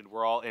just mentioned,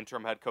 were all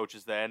interim head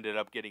coaches that ended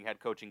up getting head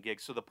coaching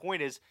gigs. So the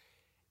point is,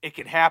 it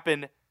can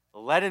happen.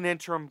 Let an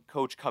interim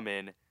coach come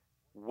in.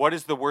 What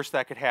is the worst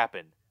that could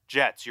happen?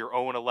 Jets, you're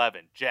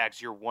 0-11.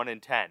 Jags, you're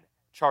 1-10.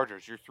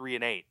 Chargers, you're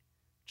 3-8.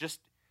 Just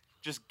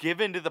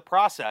give into the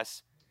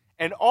process.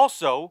 And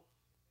also,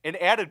 an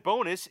added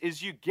bonus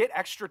is you get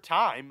extra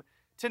time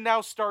to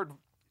now start,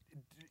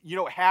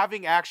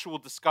 having actual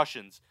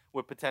discussions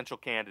with potential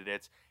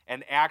candidates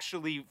and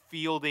actually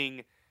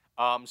fielding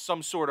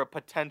some sort of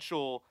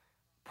potential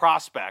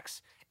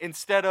prospects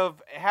instead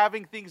of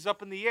having things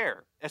up in the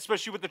air,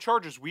 especially with the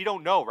Chargers. We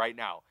don't know right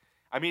now.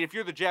 I mean, if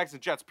you're the Jags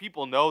and Jets,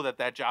 people know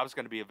that job is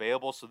going to be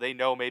available, so they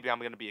know maybe I'm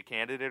going to be a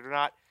candidate or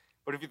not.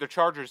 But if you're the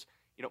Chargers,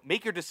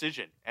 make your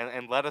decision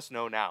and let us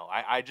know now.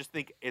 I just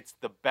think it's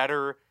the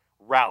better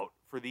route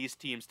for these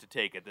teams to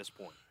take at this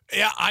point.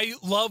 Yeah, I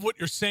love what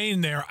you're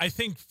saying there. I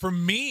think for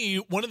me,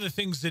 one of the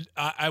things that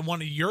I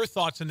wanted your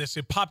thoughts on this,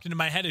 it popped into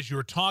my head as you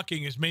were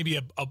talking, is maybe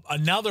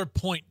another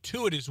point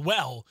to it as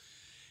well.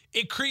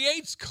 It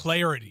creates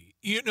clarity.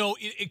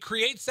 It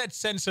creates that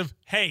sense of,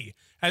 hey,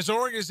 as an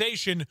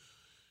organization,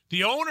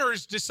 the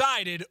owners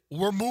decided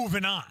we're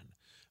moving on.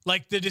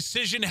 Like, the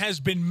decision has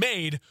been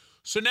made.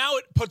 So now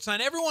it puts on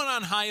everyone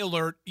on high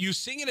alert. You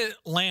sing it in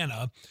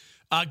Atlanta.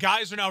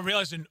 Guys are now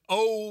realizing,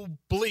 oh,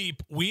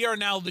 bleep, we are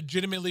now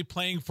legitimately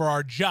playing for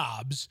our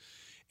jobs.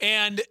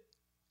 And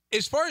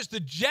as far as the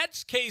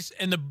Jets case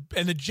and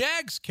the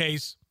Jags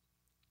case,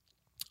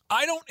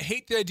 I don't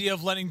hate the idea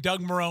of letting Doug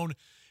Marrone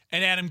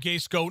and Adam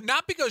Gase go,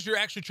 not because you're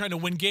actually trying to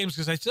win games,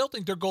 because I still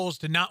think their goal is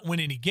to not win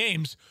any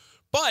games,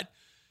 but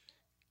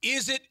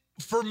is it,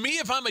 for me,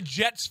 if I'm a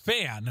Jets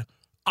fan,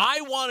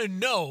 I want to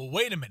know,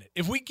 wait a minute,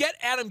 if we get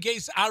Adam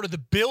Gase out of the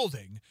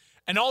building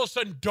and all of a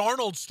sudden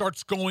Darnold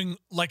starts going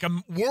like a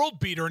world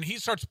beater and he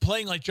starts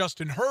playing like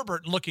Justin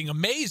Herbert and looking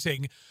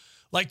amazing,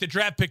 like the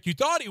draft pick you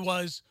thought he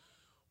was,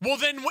 well,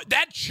 then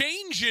that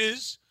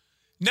changes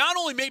not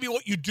only maybe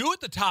what you do at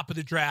the top of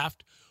the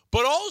draft,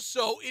 but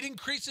also it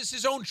increases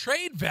his own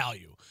trade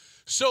value.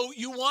 So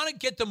you want to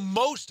get the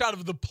most out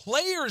of the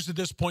players at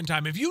this point in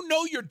time. If you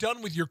know you're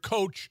done with your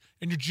coach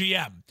and your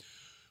GM,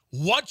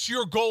 what's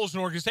your goal as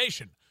an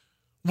organization?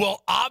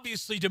 Well,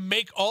 obviously to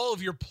make all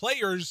of your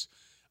players'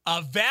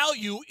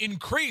 value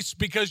increase,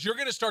 because you're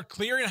going to start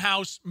clearing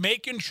house,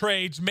 making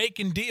trades,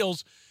 making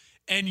deals,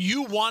 and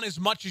you want as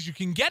much as you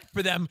can get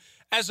for them,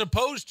 as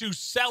opposed to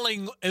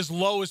selling as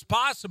low as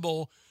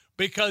possible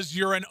because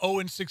you're an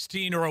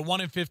 0-16 or a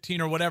 1-15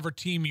 or whatever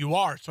team you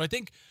are. So I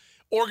think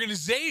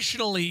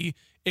organizationally,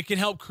 it can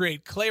help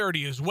create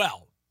clarity as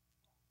well.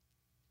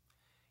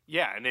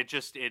 Yeah, and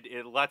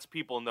it lets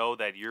people know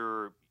that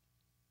you're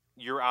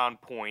on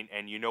point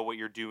and you know what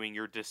you're doing.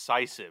 You're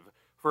decisive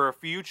for a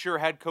future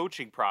head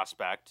coaching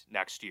prospect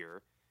next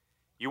year.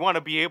 You want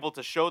to be able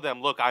to show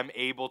them, look, I'm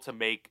able to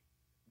make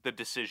the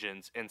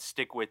decisions and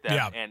stick with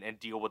them and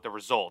deal with the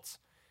results,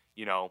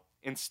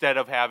 instead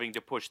of having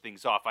to push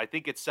things off. I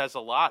think it says a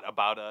lot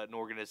about an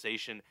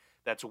organization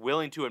that's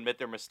willing to admit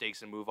their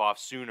mistakes and move off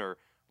sooner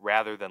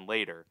rather than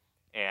later.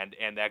 And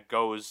that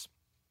goes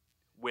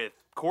with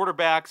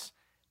quarterbacks,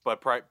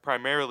 but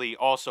primarily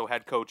also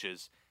head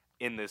coaches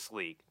in this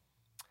league.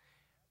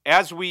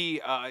 As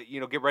we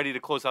get ready to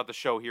close out the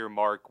show here,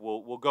 Mark,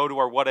 we'll go to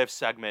our what if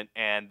segment,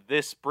 and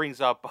this brings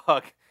up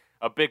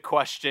a big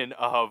question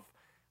of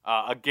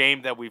a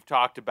game that we've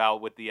talked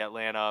about with the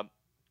Atlanta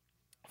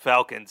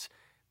Falcons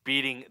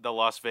beating the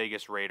Las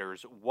Vegas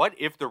Raiders. What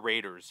if the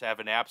Raiders have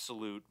an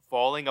absolute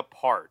falling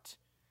apart?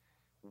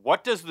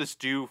 What does this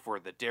do for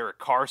the Derek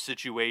Carr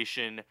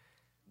situation,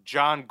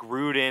 John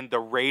Gruden,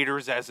 the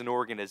Raiders as an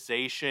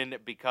organization?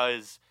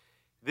 Because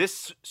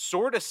this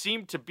sort of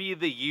seemed to be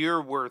the year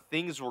where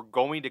things were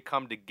going to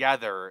come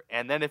together,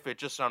 and then if it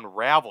just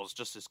unravels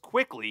just as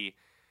quickly,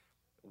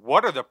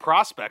 what are the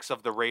prospects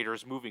of the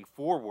Raiders moving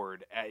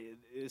forward?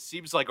 It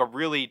seems like a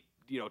really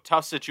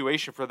tough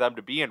situation for them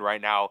to be in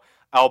right now,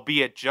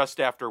 albeit just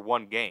after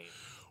one game.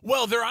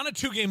 Well, they're on a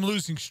 2-game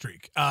losing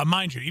streak,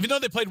 mind you. Even though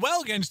they played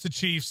well against the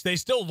Chiefs, they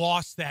still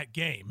lost that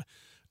game.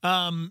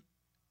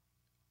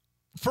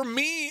 For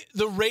me,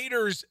 the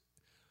Raiders,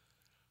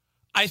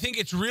 I think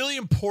it's really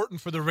important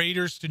for the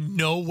Raiders to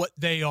know what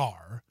they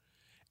are,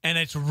 and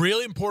it's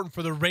really important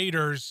for the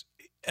Raiders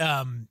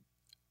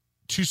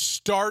to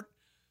start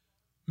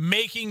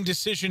making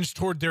decisions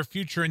toward their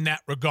future in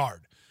that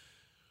regard.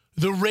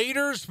 The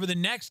Raiders for the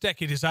next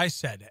decade, as I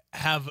said,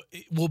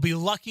 will be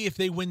lucky if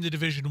they win the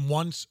division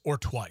once or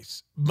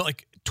twice.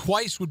 Like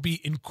twice would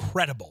be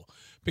incredible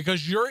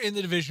because you're in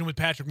the division with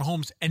Patrick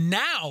Mahomes, and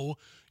now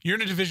you're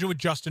in a division with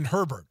Justin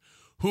Herbert,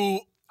 who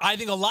I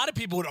think a lot of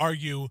people would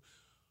argue,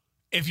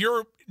 if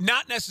you're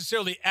not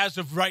necessarily as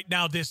of right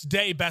now, this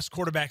day, best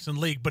quarterbacks in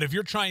the league, but if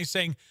you're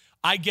saying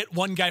I get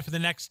one guy for the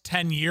next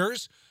 10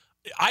 years,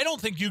 I don't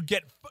think you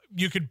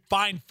could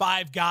find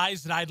 5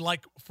 guys that I'd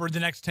like for the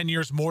next 10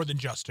 years more than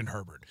Justin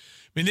Herbert.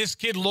 I mean, this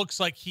kid looks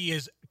like he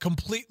is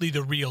completely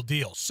the real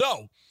deal.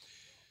 So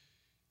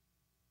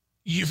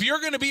if you're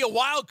going to be a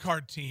wild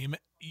card team,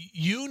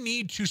 you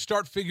need to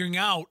start figuring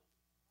out,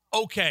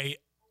 okay,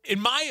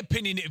 in my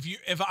opinion,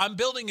 if I'm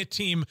building a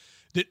team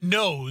that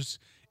knows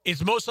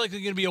it's most likely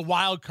going to be a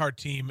wild card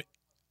team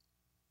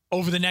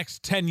over the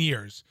next 10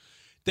 years,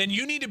 then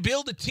you need to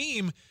build a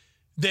team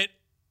that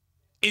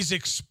is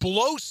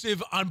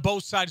explosive on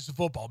both sides of the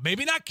football.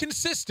 Maybe not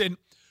consistent,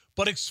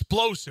 but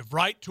explosive,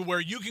 right? To where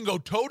you can go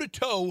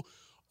toe-to-toe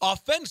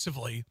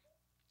offensively.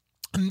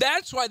 And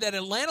that's why that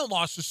Atlanta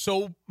loss is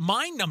so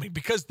mind-numbing,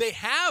 because they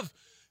have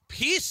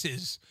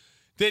pieces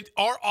that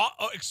are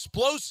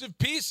explosive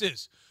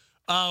pieces.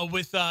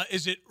 With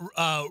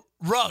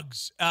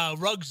Ruggs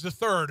the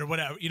third or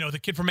whatever, the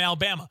kid from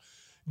Alabama,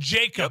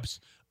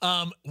 Jacobs,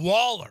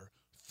 Waller.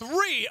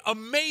 3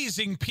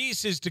 amazing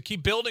pieces to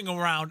keep building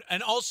around,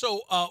 and also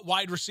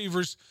wide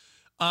receivers.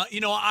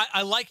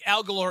 I like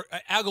Aguilar.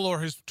 Aguilar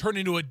has turned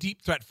into a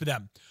deep threat for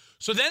them.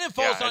 So then it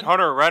falls on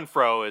Hunter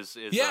Renfrow is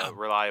a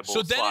reliable.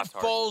 So then slot it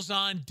target. falls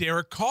on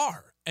Derek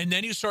Carr, and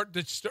then you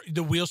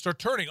the wheels start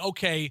turning.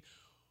 Okay,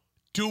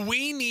 do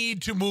we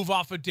need to move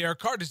off of Derek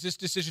Carr? Does this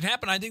decision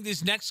happen? I think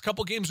these next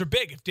couple games are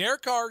big. If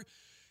Derek Carr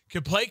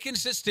can play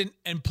consistent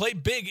and play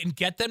big and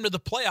get them to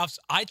the playoffs,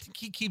 I think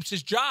he keeps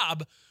his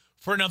job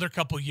for another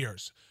couple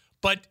years.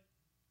 But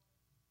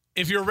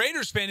if you're a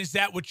Raiders fan, is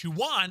that what you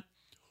want?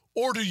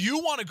 Or do you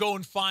want to go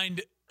and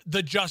find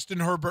the Justin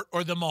Herbert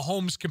or the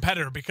Mahomes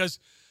competitor? Because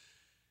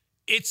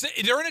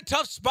they're in a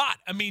tough spot.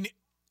 I mean,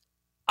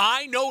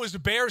 I know as a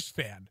Bears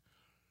fan,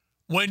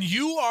 when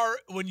you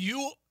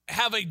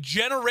have a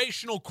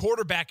generational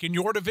quarterback in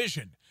your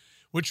division,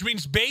 which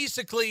means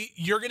basically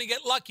you're going to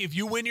get lucky if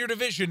you win your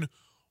division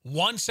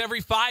once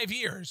every 5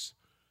 years,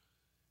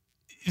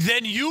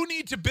 then you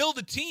need to build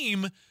a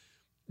team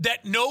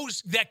that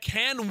knows that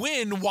can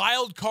win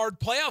wild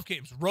card playoff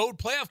games, road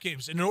playoff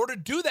games. And in order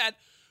to do that,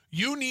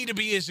 you need to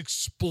be as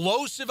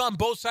explosive on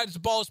both sides of the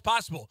ball as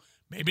possible.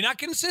 Maybe not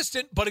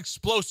consistent, but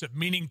explosive,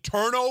 meaning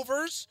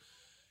turnovers,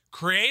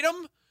 create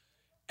them,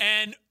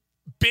 and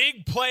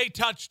big play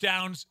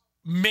touchdowns,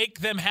 make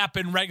them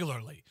happen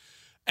regularly.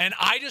 And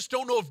I just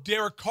don't know if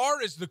Derek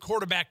Carr is the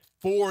quarterback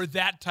for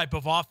that type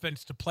of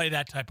offense to play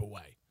that type of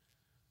way.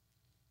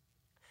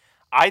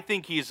 I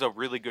think he's a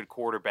really good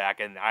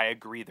quarterback, and I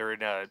agree they're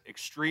in an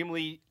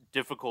extremely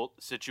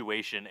difficult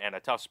situation and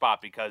a tough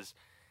spot because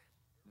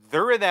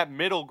they're in that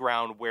middle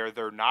ground where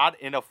they're not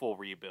in a full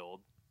rebuild,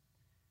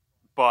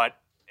 but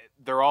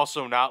they're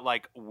also not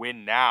like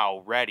win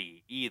now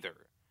ready either.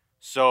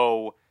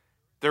 So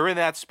they're in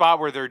that spot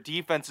where their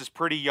defense is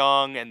pretty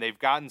young, and they've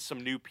gotten some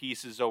new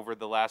pieces over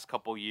the last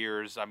couple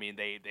years. I mean,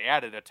 they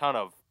added a ton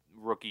of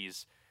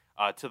rookies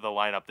to the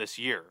lineup this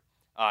year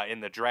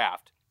in the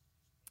draft.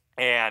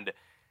 And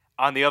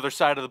on the other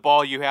side of the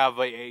ball, you have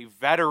a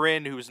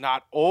veteran who's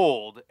not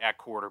old at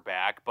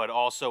quarterback, but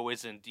also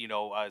isn't,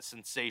 a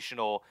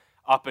sensational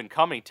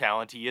up-and-coming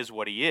talent. He is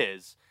what he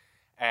is.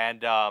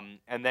 And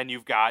then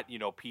you've got,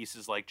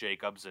 pieces like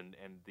Jacobs and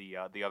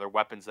the other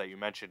weapons that you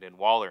mentioned in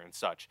Waller and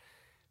such.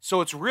 So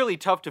it's really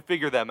tough to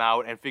figure them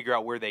out and figure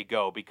out where they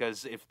go,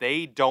 because if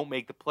they don't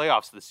make the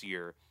playoffs this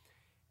year,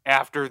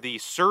 after the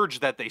surge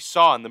that they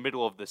saw in the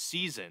middle of the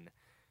season,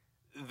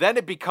 then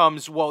it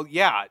becomes, well,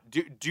 yeah,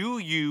 do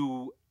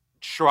you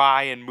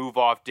try and move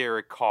off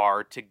Derek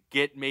Carr to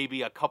get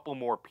maybe a couple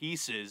more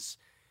pieces?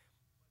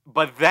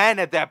 But then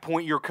at that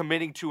point, you're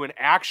committing to an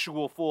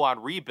actual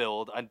full-on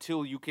rebuild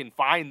until you can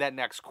find that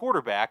next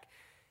quarterback.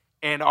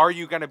 And are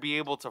you going to be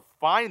able to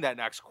find that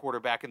next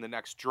quarterback in the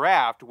next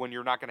draft when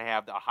you're not going to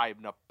have a high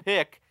enough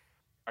pick?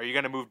 Are you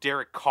going to move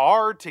Derek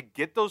Carr to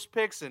get those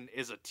picks? And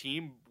is a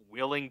team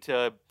willing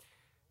to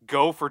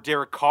go for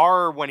Derek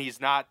Carr when he's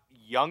not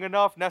young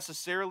enough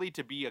necessarily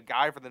to be a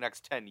guy for the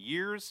next 10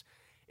 years?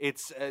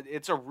 It's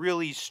a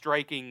really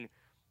striking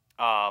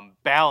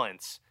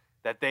balance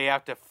that they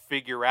have to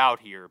figure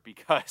out here,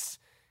 because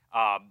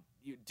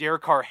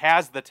Derek Carr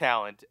has the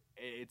talent.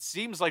 It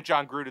seems like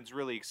John Gruden's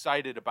really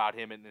excited about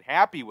him and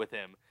happy with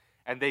him,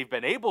 and they've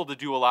been able to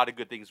do a lot of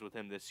good things with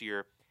him this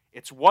year.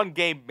 It's one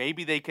game,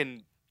 maybe they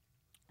can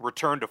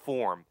return to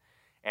form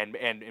and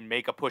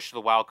make a push to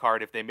the wild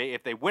card. If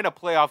they win a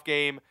playoff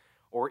game,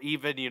 or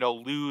even,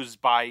 lose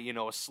by,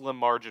 a slim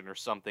margin or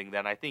something,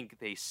 then I think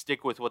they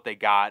stick with what they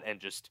got and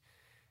just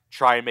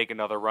try and make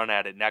another run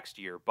at it next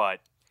year. But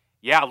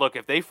yeah, look,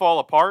 if they fall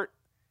apart,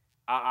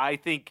 I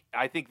think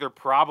they're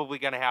probably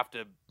going to have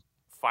to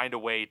find a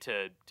way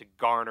to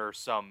garner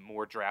some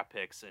more draft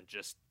picks and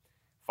just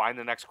find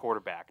the next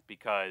quarterback,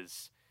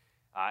 because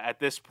at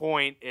this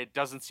point, it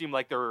doesn't seem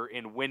like they're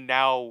in win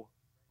now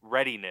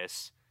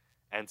readiness.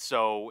 And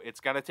so it's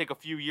going to take a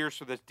few years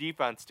for this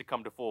defense to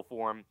come to full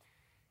form.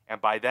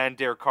 And by then,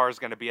 Derek Carr is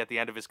going to be at the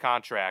end of his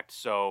contract.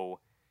 So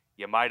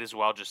you might as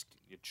well just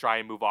try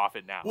and move off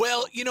it now.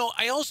 Well, so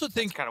I also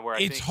think kind of where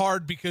it's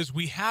hard because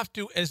we have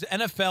to, as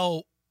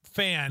NFL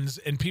fans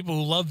and people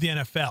who love the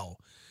NFL,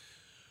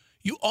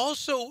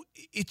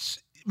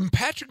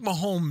 Patrick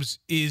Mahomes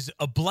is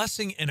a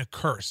blessing and a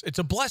curse. It's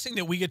a blessing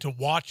that we get to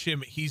watch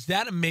him. He's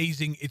that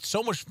amazing. It's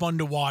so much fun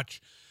to watch.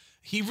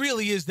 He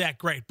really is that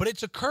great. But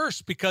it's a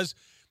curse because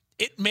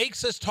it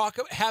makes us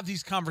have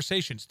these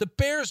conversations. The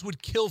Bears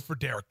would kill for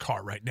Derek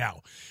Carr right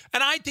now.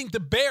 And I think the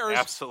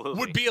Bears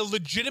would be a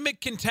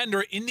legitimate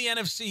contender in the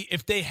NFC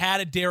if they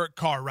had a Derek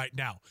Carr right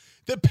now.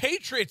 The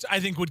Patriots, I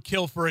think, would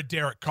kill for a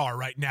Derek Carr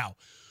right now.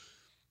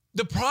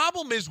 The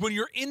problem is when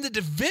you're in the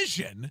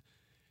division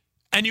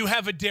and you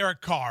have a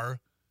Derek Carr,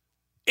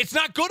 it's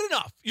not good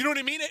enough. You know what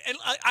I mean? And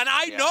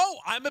I know,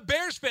 I'm a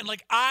Bears fan.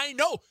 Like, I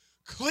know.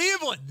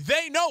 Cleveland,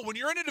 they know when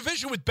you're in a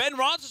division with Ben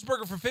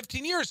Roethlisberger for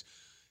 15 years,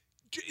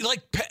 like,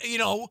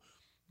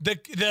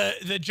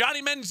 the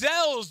Johnny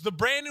Manziels, the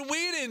Brandon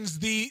Whedons,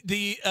 the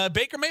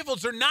Baker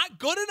Mayfields are not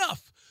good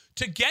enough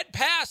to get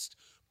past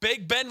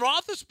Big Ben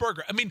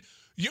Roethlisberger. I mean,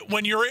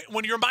 when you're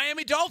a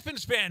Miami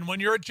Dolphins fan, when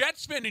you're a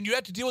Jets fan, and you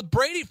have to deal with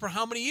Brady for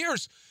how many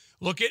years?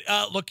 Look at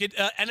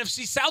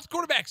NFC South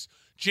quarterbacks.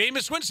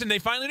 Jameis Winston, they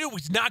finally knew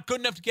he's not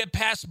good enough to get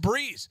past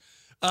Breeze.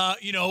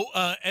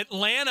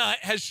 Atlanta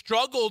has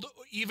struggled.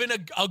 Even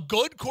a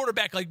good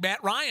quarterback like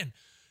Matt Ryan,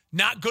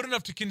 not good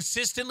enough to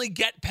consistently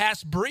get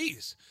past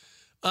Breeze.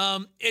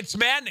 It's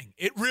maddening.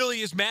 It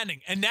really is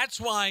maddening. And that's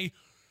why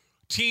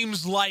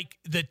teams like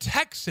the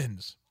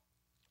Texans,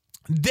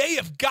 they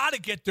have got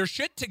to get their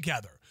shit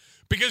together,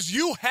 because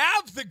you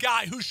have the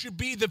guy who should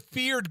be the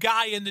feared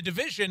guy in the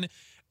division,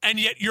 and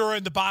yet you're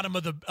in the bottom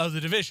of the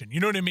division. You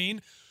know what I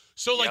mean?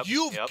 So,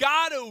 you've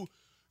got to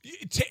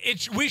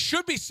 – we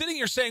should be sitting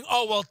here saying,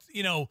 oh, well,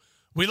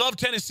 we love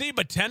Tennessee,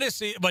 but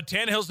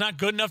Tannehill's not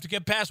good enough to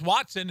get past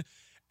Watson,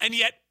 and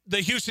yet the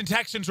Houston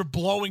Texans are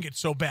blowing it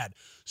so bad.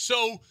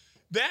 So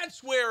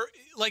that's where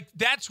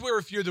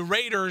if you're the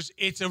Raiders,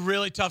 it's a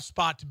really tough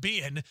spot to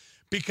be in,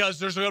 because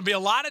there's going to be a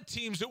lot of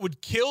teams that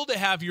would kill to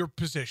have your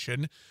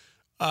position,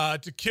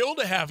 to kill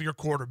to have your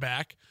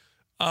quarterback,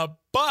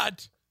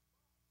 but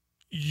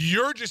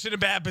you're just in a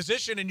bad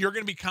position, and you're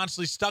going to be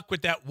constantly stuck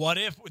with that what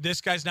if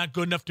this guy's not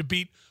good enough to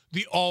beat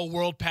the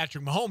all-world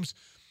Patrick Mahomes.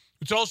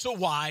 It's also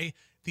why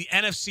the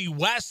NFC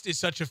West is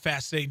such a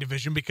fascinating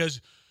division, because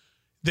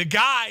the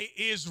guy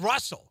is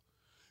Russell.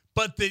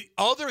 But the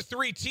other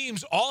three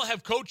teams all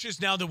have coaches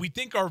now that we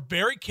think are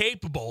very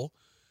capable,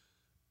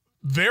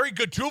 very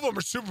good. Two of them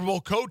are Super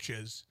Bowl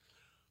coaches.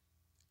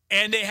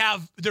 And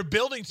they're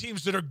building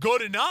teams that are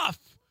good enough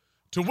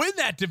to win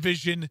that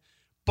division.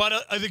 But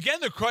again,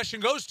 the question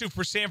goes to,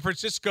 for San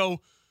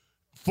Francisco,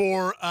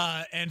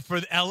 and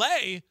for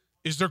LA,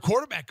 is their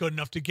quarterback good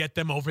enough to get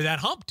them over that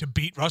hump to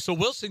beat Russell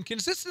Wilson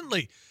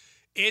consistently?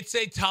 It's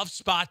a tough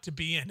spot to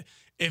be in.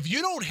 If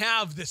you don't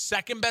have the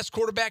second best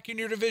quarterback in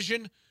your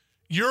division,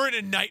 you're in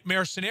a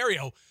nightmare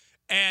scenario.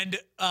 And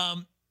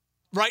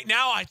right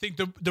now, I think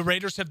the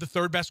Raiders have the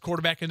third best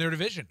quarterback in their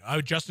division.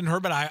 Justin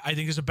Herbert, I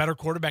think, is a better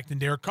quarterback than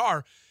Derek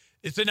Carr.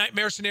 It's a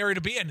nightmare scenario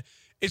to be in.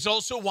 It's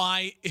also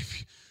why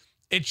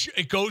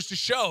it goes to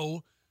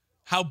show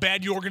how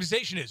bad your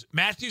organization is.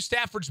 Matthew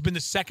Stafford's been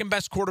the second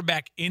best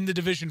quarterback in the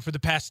division for the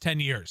past 10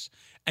 years.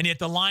 And yet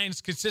the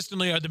Lions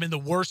consistently have been the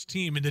worst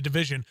team in the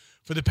division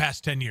for the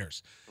past 10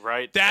 years.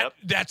 Right.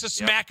 That's a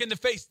smack in the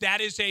face.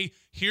 That is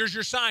here's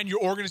your sign.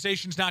 Your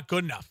organization's not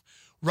good enough.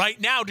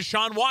 Right now,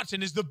 Deshaun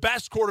Watson is the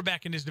best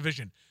quarterback in his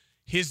division.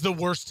 He's the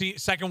worst team,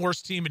 second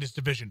worst team in his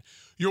division.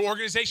 Your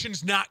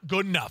organization's not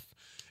good enough.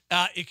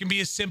 It can be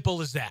as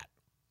simple as that.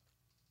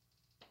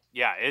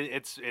 Yeah,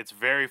 it's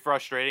very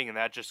frustrating, and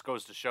that just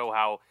goes to show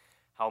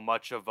how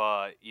much of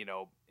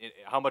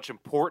how much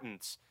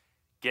importance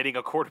getting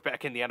a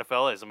quarterback in the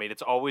NFL is. I mean,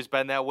 it's always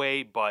been that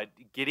way, but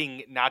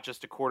getting not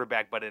just a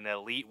quarterback but an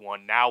elite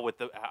one now,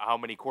 with how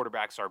many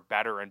quarterbacks are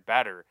better and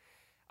better,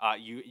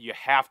 you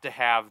have to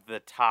have the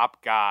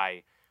top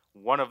guy,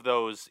 one of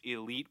those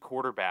elite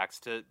quarterbacks,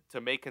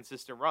 to make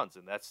consistent runs,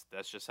 and that's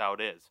just how it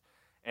is.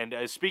 And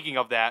speaking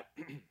of that,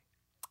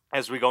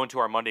 as we go into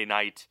our Monday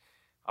night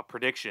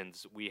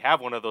predictions, we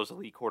have one of those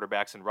elite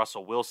quarterbacks in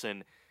Russell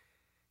Wilson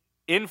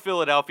in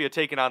Philadelphia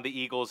taking on the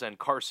Eagles and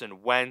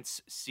Carson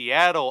Wentz.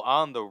 Seattle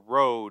on the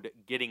road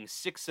getting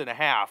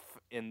 6.5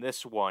 in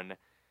this one.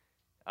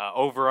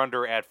 Over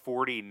under at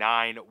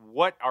 49.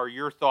 What are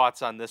your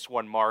thoughts on this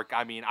one, Mark?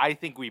 I mean, I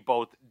think we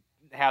both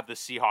have the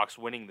Seahawks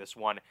winning this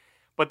one,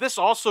 but this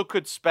also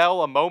could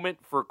spell a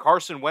moment for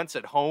Carson Wentz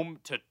at home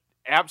to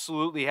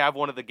absolutely have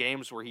one of the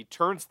games where he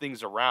turns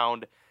things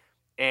around.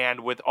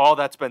 And with all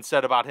that's been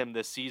said about him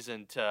this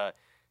season, to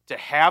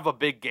have a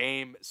big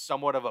game,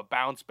 somewhat of a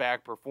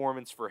bounce-back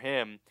performance for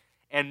him,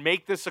 and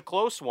make this a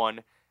close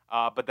one.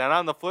 But then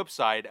on the flip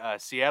side,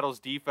 Seattle's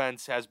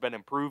defense has been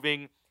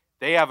improving.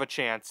 they have a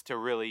chance to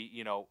really,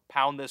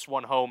 pound this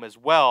one home as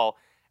well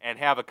and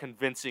have a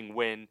convincing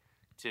win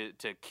to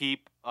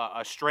keep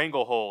a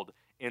stranglehold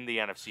in the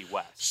NFC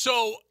West.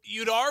 So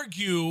you'd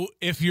argue,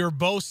 if you're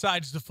both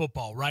sides of the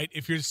football, right?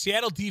 If you're the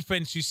Seattle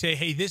defense, you say,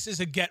 hey, this is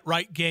a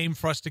get-right game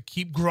for us to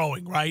keep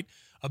growing, right?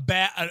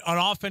 An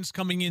offense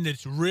coming in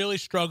that's really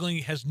struggling,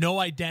 has no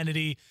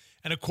identity,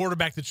 and a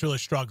quarterback that's really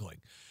struggling.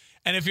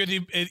 And if you're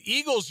the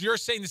Eagles, you're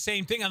saying the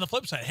same thing on the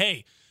flip side.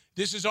 Hey,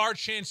 this is our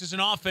chance as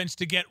an offense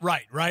to get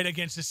right?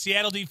 Against the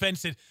Seattle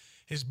defense that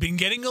has been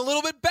getting a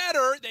little bit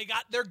better. They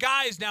got their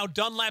guys now.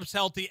 Dunlap's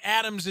healthy.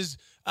 Adams is,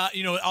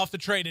 off the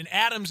trade, and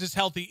Adams is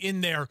healthy in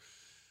there.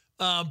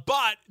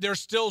 But they're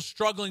still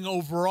struggling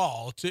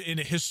overall in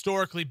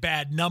historically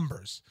bad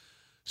numbers.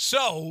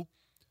 So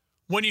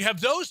when you have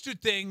those two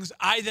things,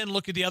 I then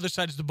look at the other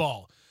side of the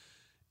ball.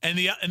 And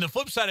the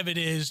flip side of it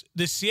is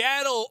the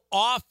Seattle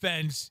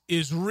offense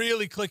is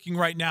really clicking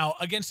right now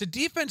against a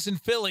defense in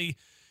Philly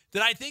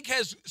that I think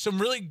has some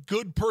really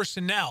good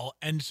personnel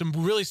and some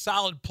really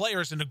solid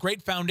players and a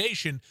great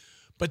foundation.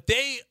 But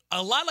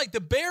a lot like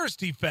the Bears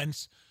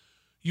defense,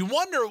 you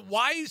wonder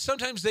why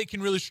sometimes they can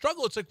really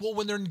struggle. It's like, well,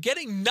 when they're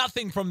getting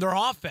nothing from their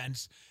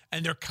offense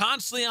and they're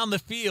constantly on the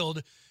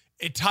field,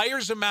 it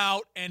tires them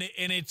out and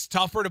it's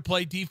tougher to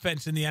play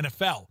defense in the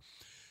NFL.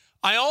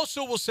 I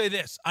also will say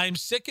this. I'm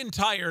sick and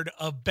tired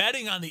of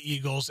betting on the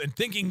Eagles and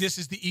thinking this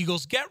is the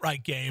Eagles'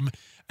 get-right game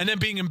and then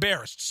being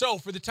embarrassed. So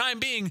for the time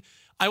being,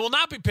 I will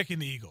not be picking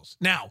the Eagles.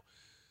 Now,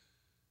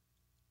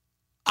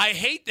 I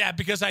hate that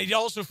because I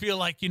also feel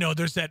like,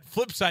 there's that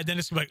flip side. Then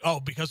it's going to be like, oh,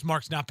 because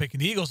Mark's not picking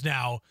the Eagles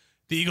now,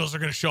 the Eagles are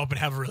going to show up and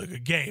have a really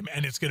good game,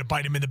 and it's going to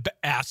bite him in the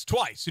ass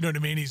twice. You know what I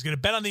mean? He's going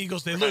to bet on the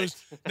Eagles, they lose,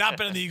 not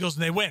bet on the Eagles,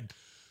 and they win.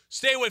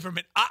 Stay away from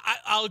it.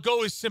 I'll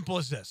go as simple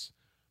as this.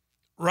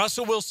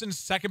 Russell Wilson's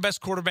second best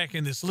quarterback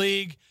in this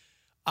league.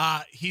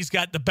 He's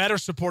got the better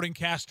supporting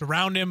cast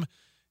around him.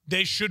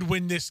 They should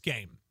win this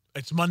game.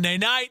 It's Monday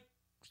night,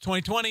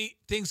 2020.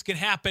 Things can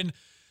happen.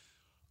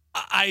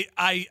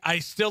 I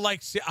still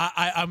like.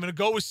 I'm going to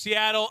go with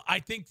Seattle. I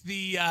think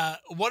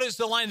what is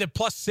the line? The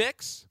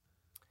 +6.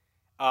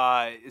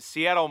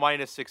 Seattle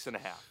 -6.5.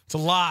 It's a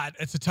lot.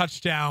 It's a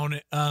touchdown.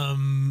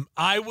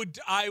 I would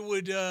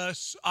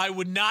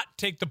not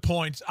take the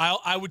points.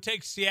 I would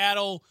take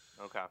Seattle.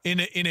 Okay.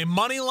 In a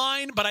money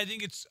line, but I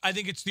think it's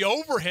the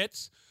over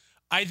hits.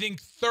 I think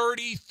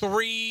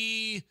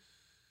 33.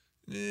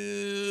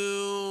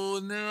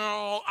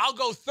 No, I'll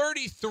go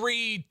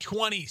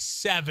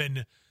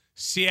 33-27.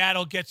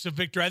 Seattle gets a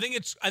victory. I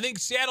think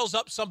Seattle's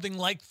up something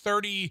like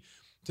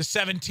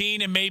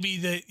 30-17, and maybe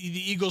the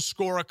Eagles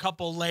score a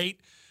couple late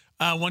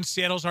once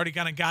Seattle's already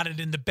kind of got it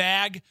in the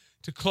bag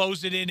to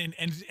close it in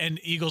and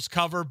Eagles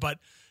cover. But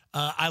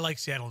I like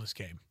Seattle in this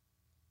game.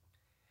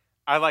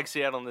 I like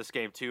Seattle in this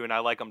game, too, and I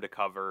like them to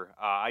cover.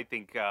 I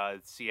think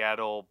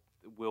Seattle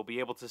will be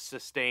able to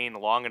sustain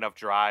long enough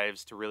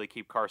drives to really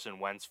keep Carson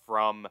Wentz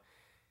from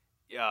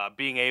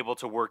being able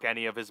to work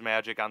any of his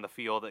magic on the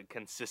field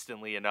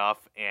consistently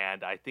enough.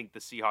 And I think the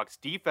Seahawks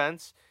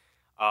defense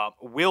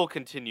will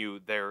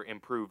continue their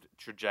improved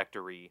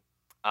trajectory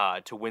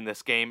to win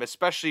this game,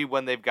 especially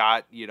when they've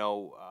got,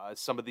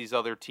 some of these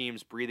other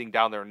teams breathing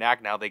down their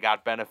neck now. They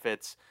got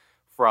benefits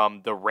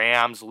from the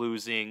Rams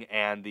losing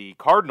and the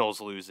Cardinals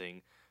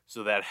losing,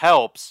 so that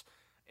helps.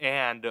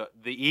 And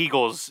the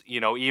Eagles,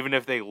 even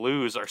if they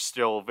lose, are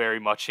still very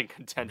much in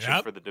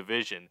contention for the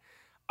division.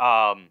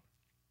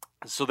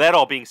 So that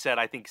all being said,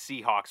 I think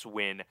Seahawks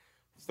win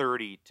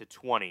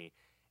 30-20.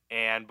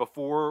 And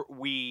before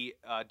we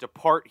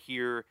depart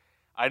here,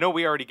 I know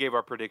we already gave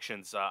our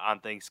predictions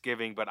on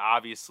Thanksgiving, but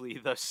obviously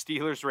the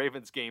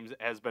Steelers-Ravens game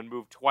has been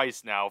moved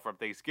twice now, from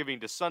Thanksgiving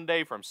to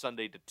Sunday, from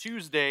Sunday to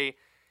Tuesday.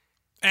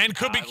 And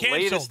could be canceled.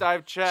 Latest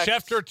I've checked.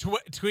 Schefter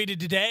tweeted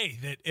today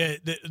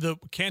that the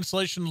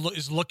cancellation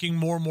is looking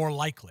more and more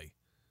likely.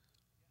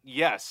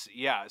 Yes,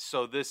 yeah.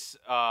 So this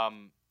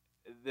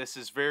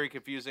is very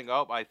confusing.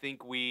 Oh, I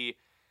think we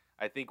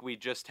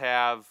just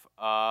have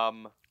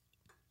an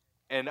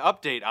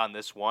update on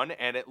this one,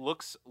 and it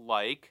looks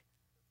like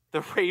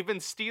the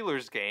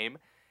Ravens-Steelers game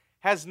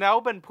has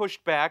now been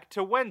pushed back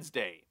to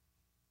Wednesday,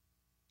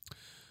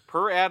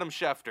 per Adam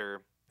Schefter.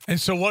 And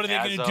so what are they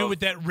going to do with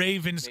that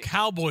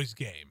Ravens-Cowboys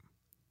game?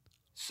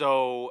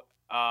 So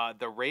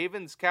the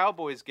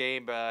Ravens-Cowboys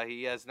game,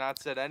 he has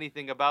not said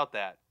anything about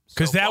that.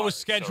 Because that was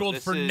scheduled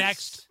for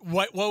next.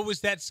 What was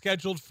that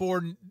scheduled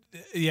for?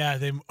 Yeah,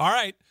 all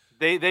right.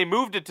 They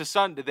moved it to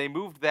Sunday. They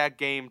moved that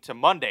game to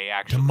Monday,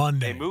 actually. To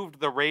Monday. They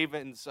moved the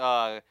Ravens.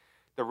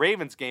 The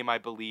Ravens game, I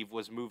believe,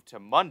 was moved to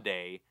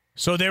Monday.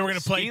 So they were going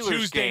to play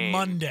Tuesday, game,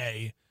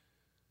 Monday.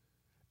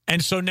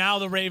 And so now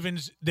the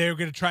Ravens, they're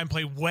going to try and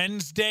play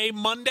Wednesday,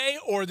 Monday,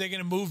 or they're going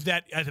to move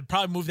that,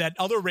 probably move that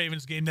other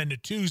Ravens game then to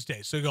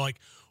Tuesday. So you go like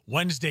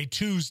Wednesday,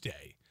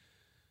 Tuesday.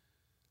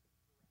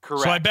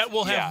 Correct. So I bet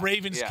we'll have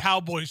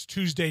Ravens-Cowboys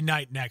Tuesday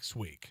night next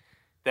week.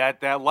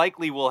 That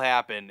likely will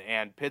happen,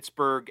 and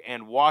Pittsburgh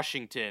and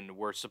Washington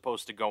were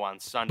supposed to go on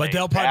Sunday. But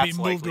they'll probably That's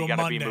be moved to a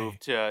Monday. Be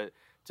moved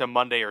to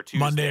Monday or Tuesday.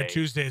 Monday or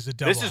Tuesday is a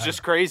double. This is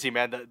just crazy,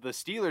 man. The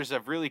Steelers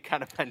have really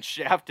kind of been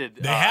shafted.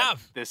 They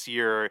have this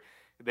year.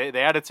 They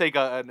had to take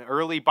an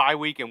early bye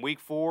week in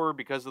week 4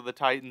 because of the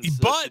Titans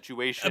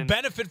situation. A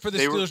benefit for the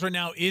Steelers right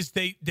now is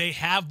they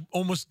have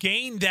almost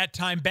gained that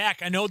time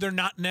back. I know they're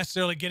not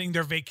necessarily getting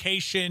their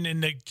vacation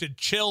and to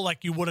chill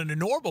like you would in a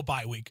normal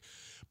bye week,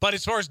 but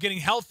as far as getting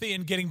healthy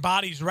and getting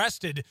bodies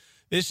rested,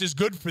 this is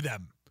good for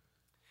them.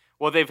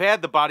 Well, they've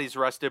had the bodies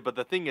rested, but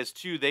the thing is,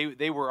 too,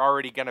 they were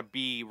already going to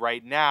be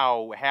right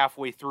now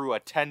halfway through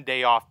a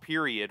 10-day off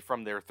period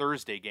from their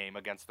Thursday game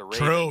against the Ravens.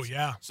 True,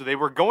 yeah. So they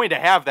were going to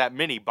have that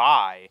mini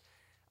bye,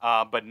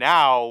 but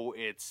now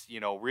it's,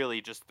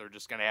 really just they're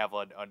just going to have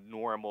a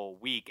normal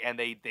week. And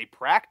they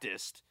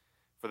practiced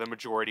for the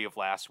majority of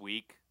last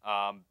week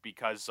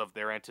because of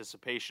their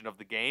anticipation of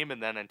the game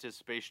and then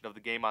anticipation of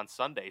the game on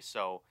Sunday.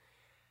 So,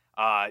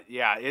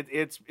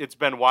 it's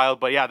been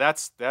wild, but yeah,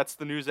 that's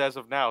the news as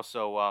of now.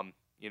 So,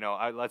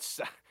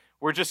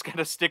 we're just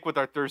gonna stick with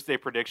our Thursday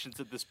predictions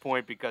at this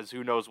point because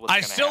who knows what's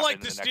going to happen. I still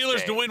like the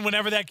Steelers to win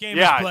whenever that game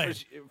is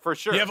played. For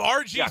sure. You have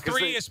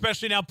RG3,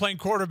 especially now playing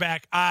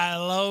quarterback. I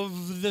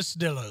love the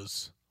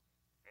Steelers.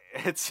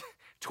 It's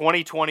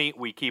 2020.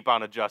 We keep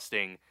on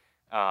adjusting.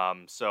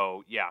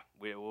 So yeah,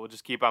 we'll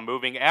just keep on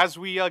moving as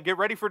we get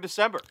ready for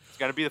December. It's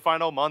going to be the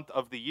final month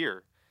of the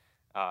year.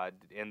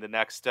 In the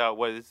next,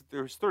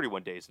 there's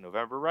 31 days in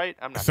November, right?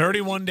 I'm not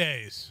 31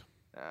 days.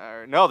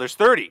 No, there's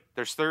 30.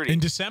 There's 30. In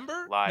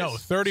December? Lies. No,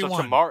 31.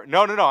 So tomorrow,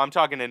 no, I'm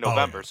talking in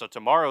November. Yeah. So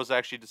tomorrow's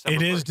actually December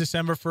 1st. It is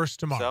December 1st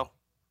tomorrow. So,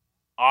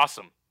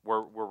 awesome.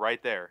 We're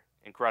right there.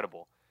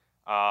 Incredible.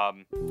 All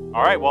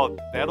right, well,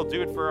 that'll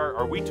do it for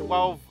our Week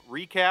 12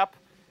 recap.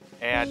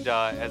 And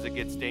as it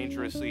gets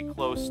dangerously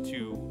close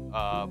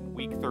to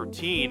Week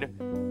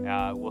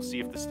 13, we'll see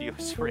if the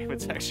Steelers or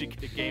Ravens actually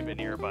get a game in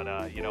here. But,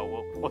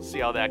 we'll see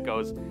how that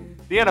goes.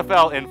 The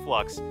NFL in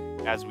flux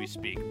as we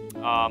speak.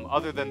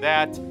 Other than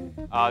that,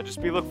 just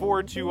look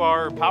forward to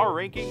our power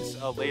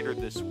rankings later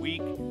this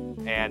week.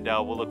 And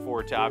we'll look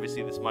forward to,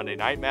 obviously, this Monday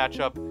night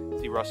matchup.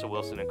 See Russell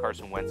Wilson and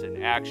Carson Wentz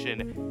in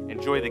action.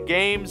 Enjoy the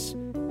games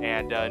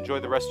and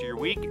enjoy the rest of your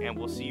week. And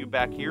we'll see you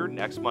back here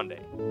next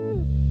Monday.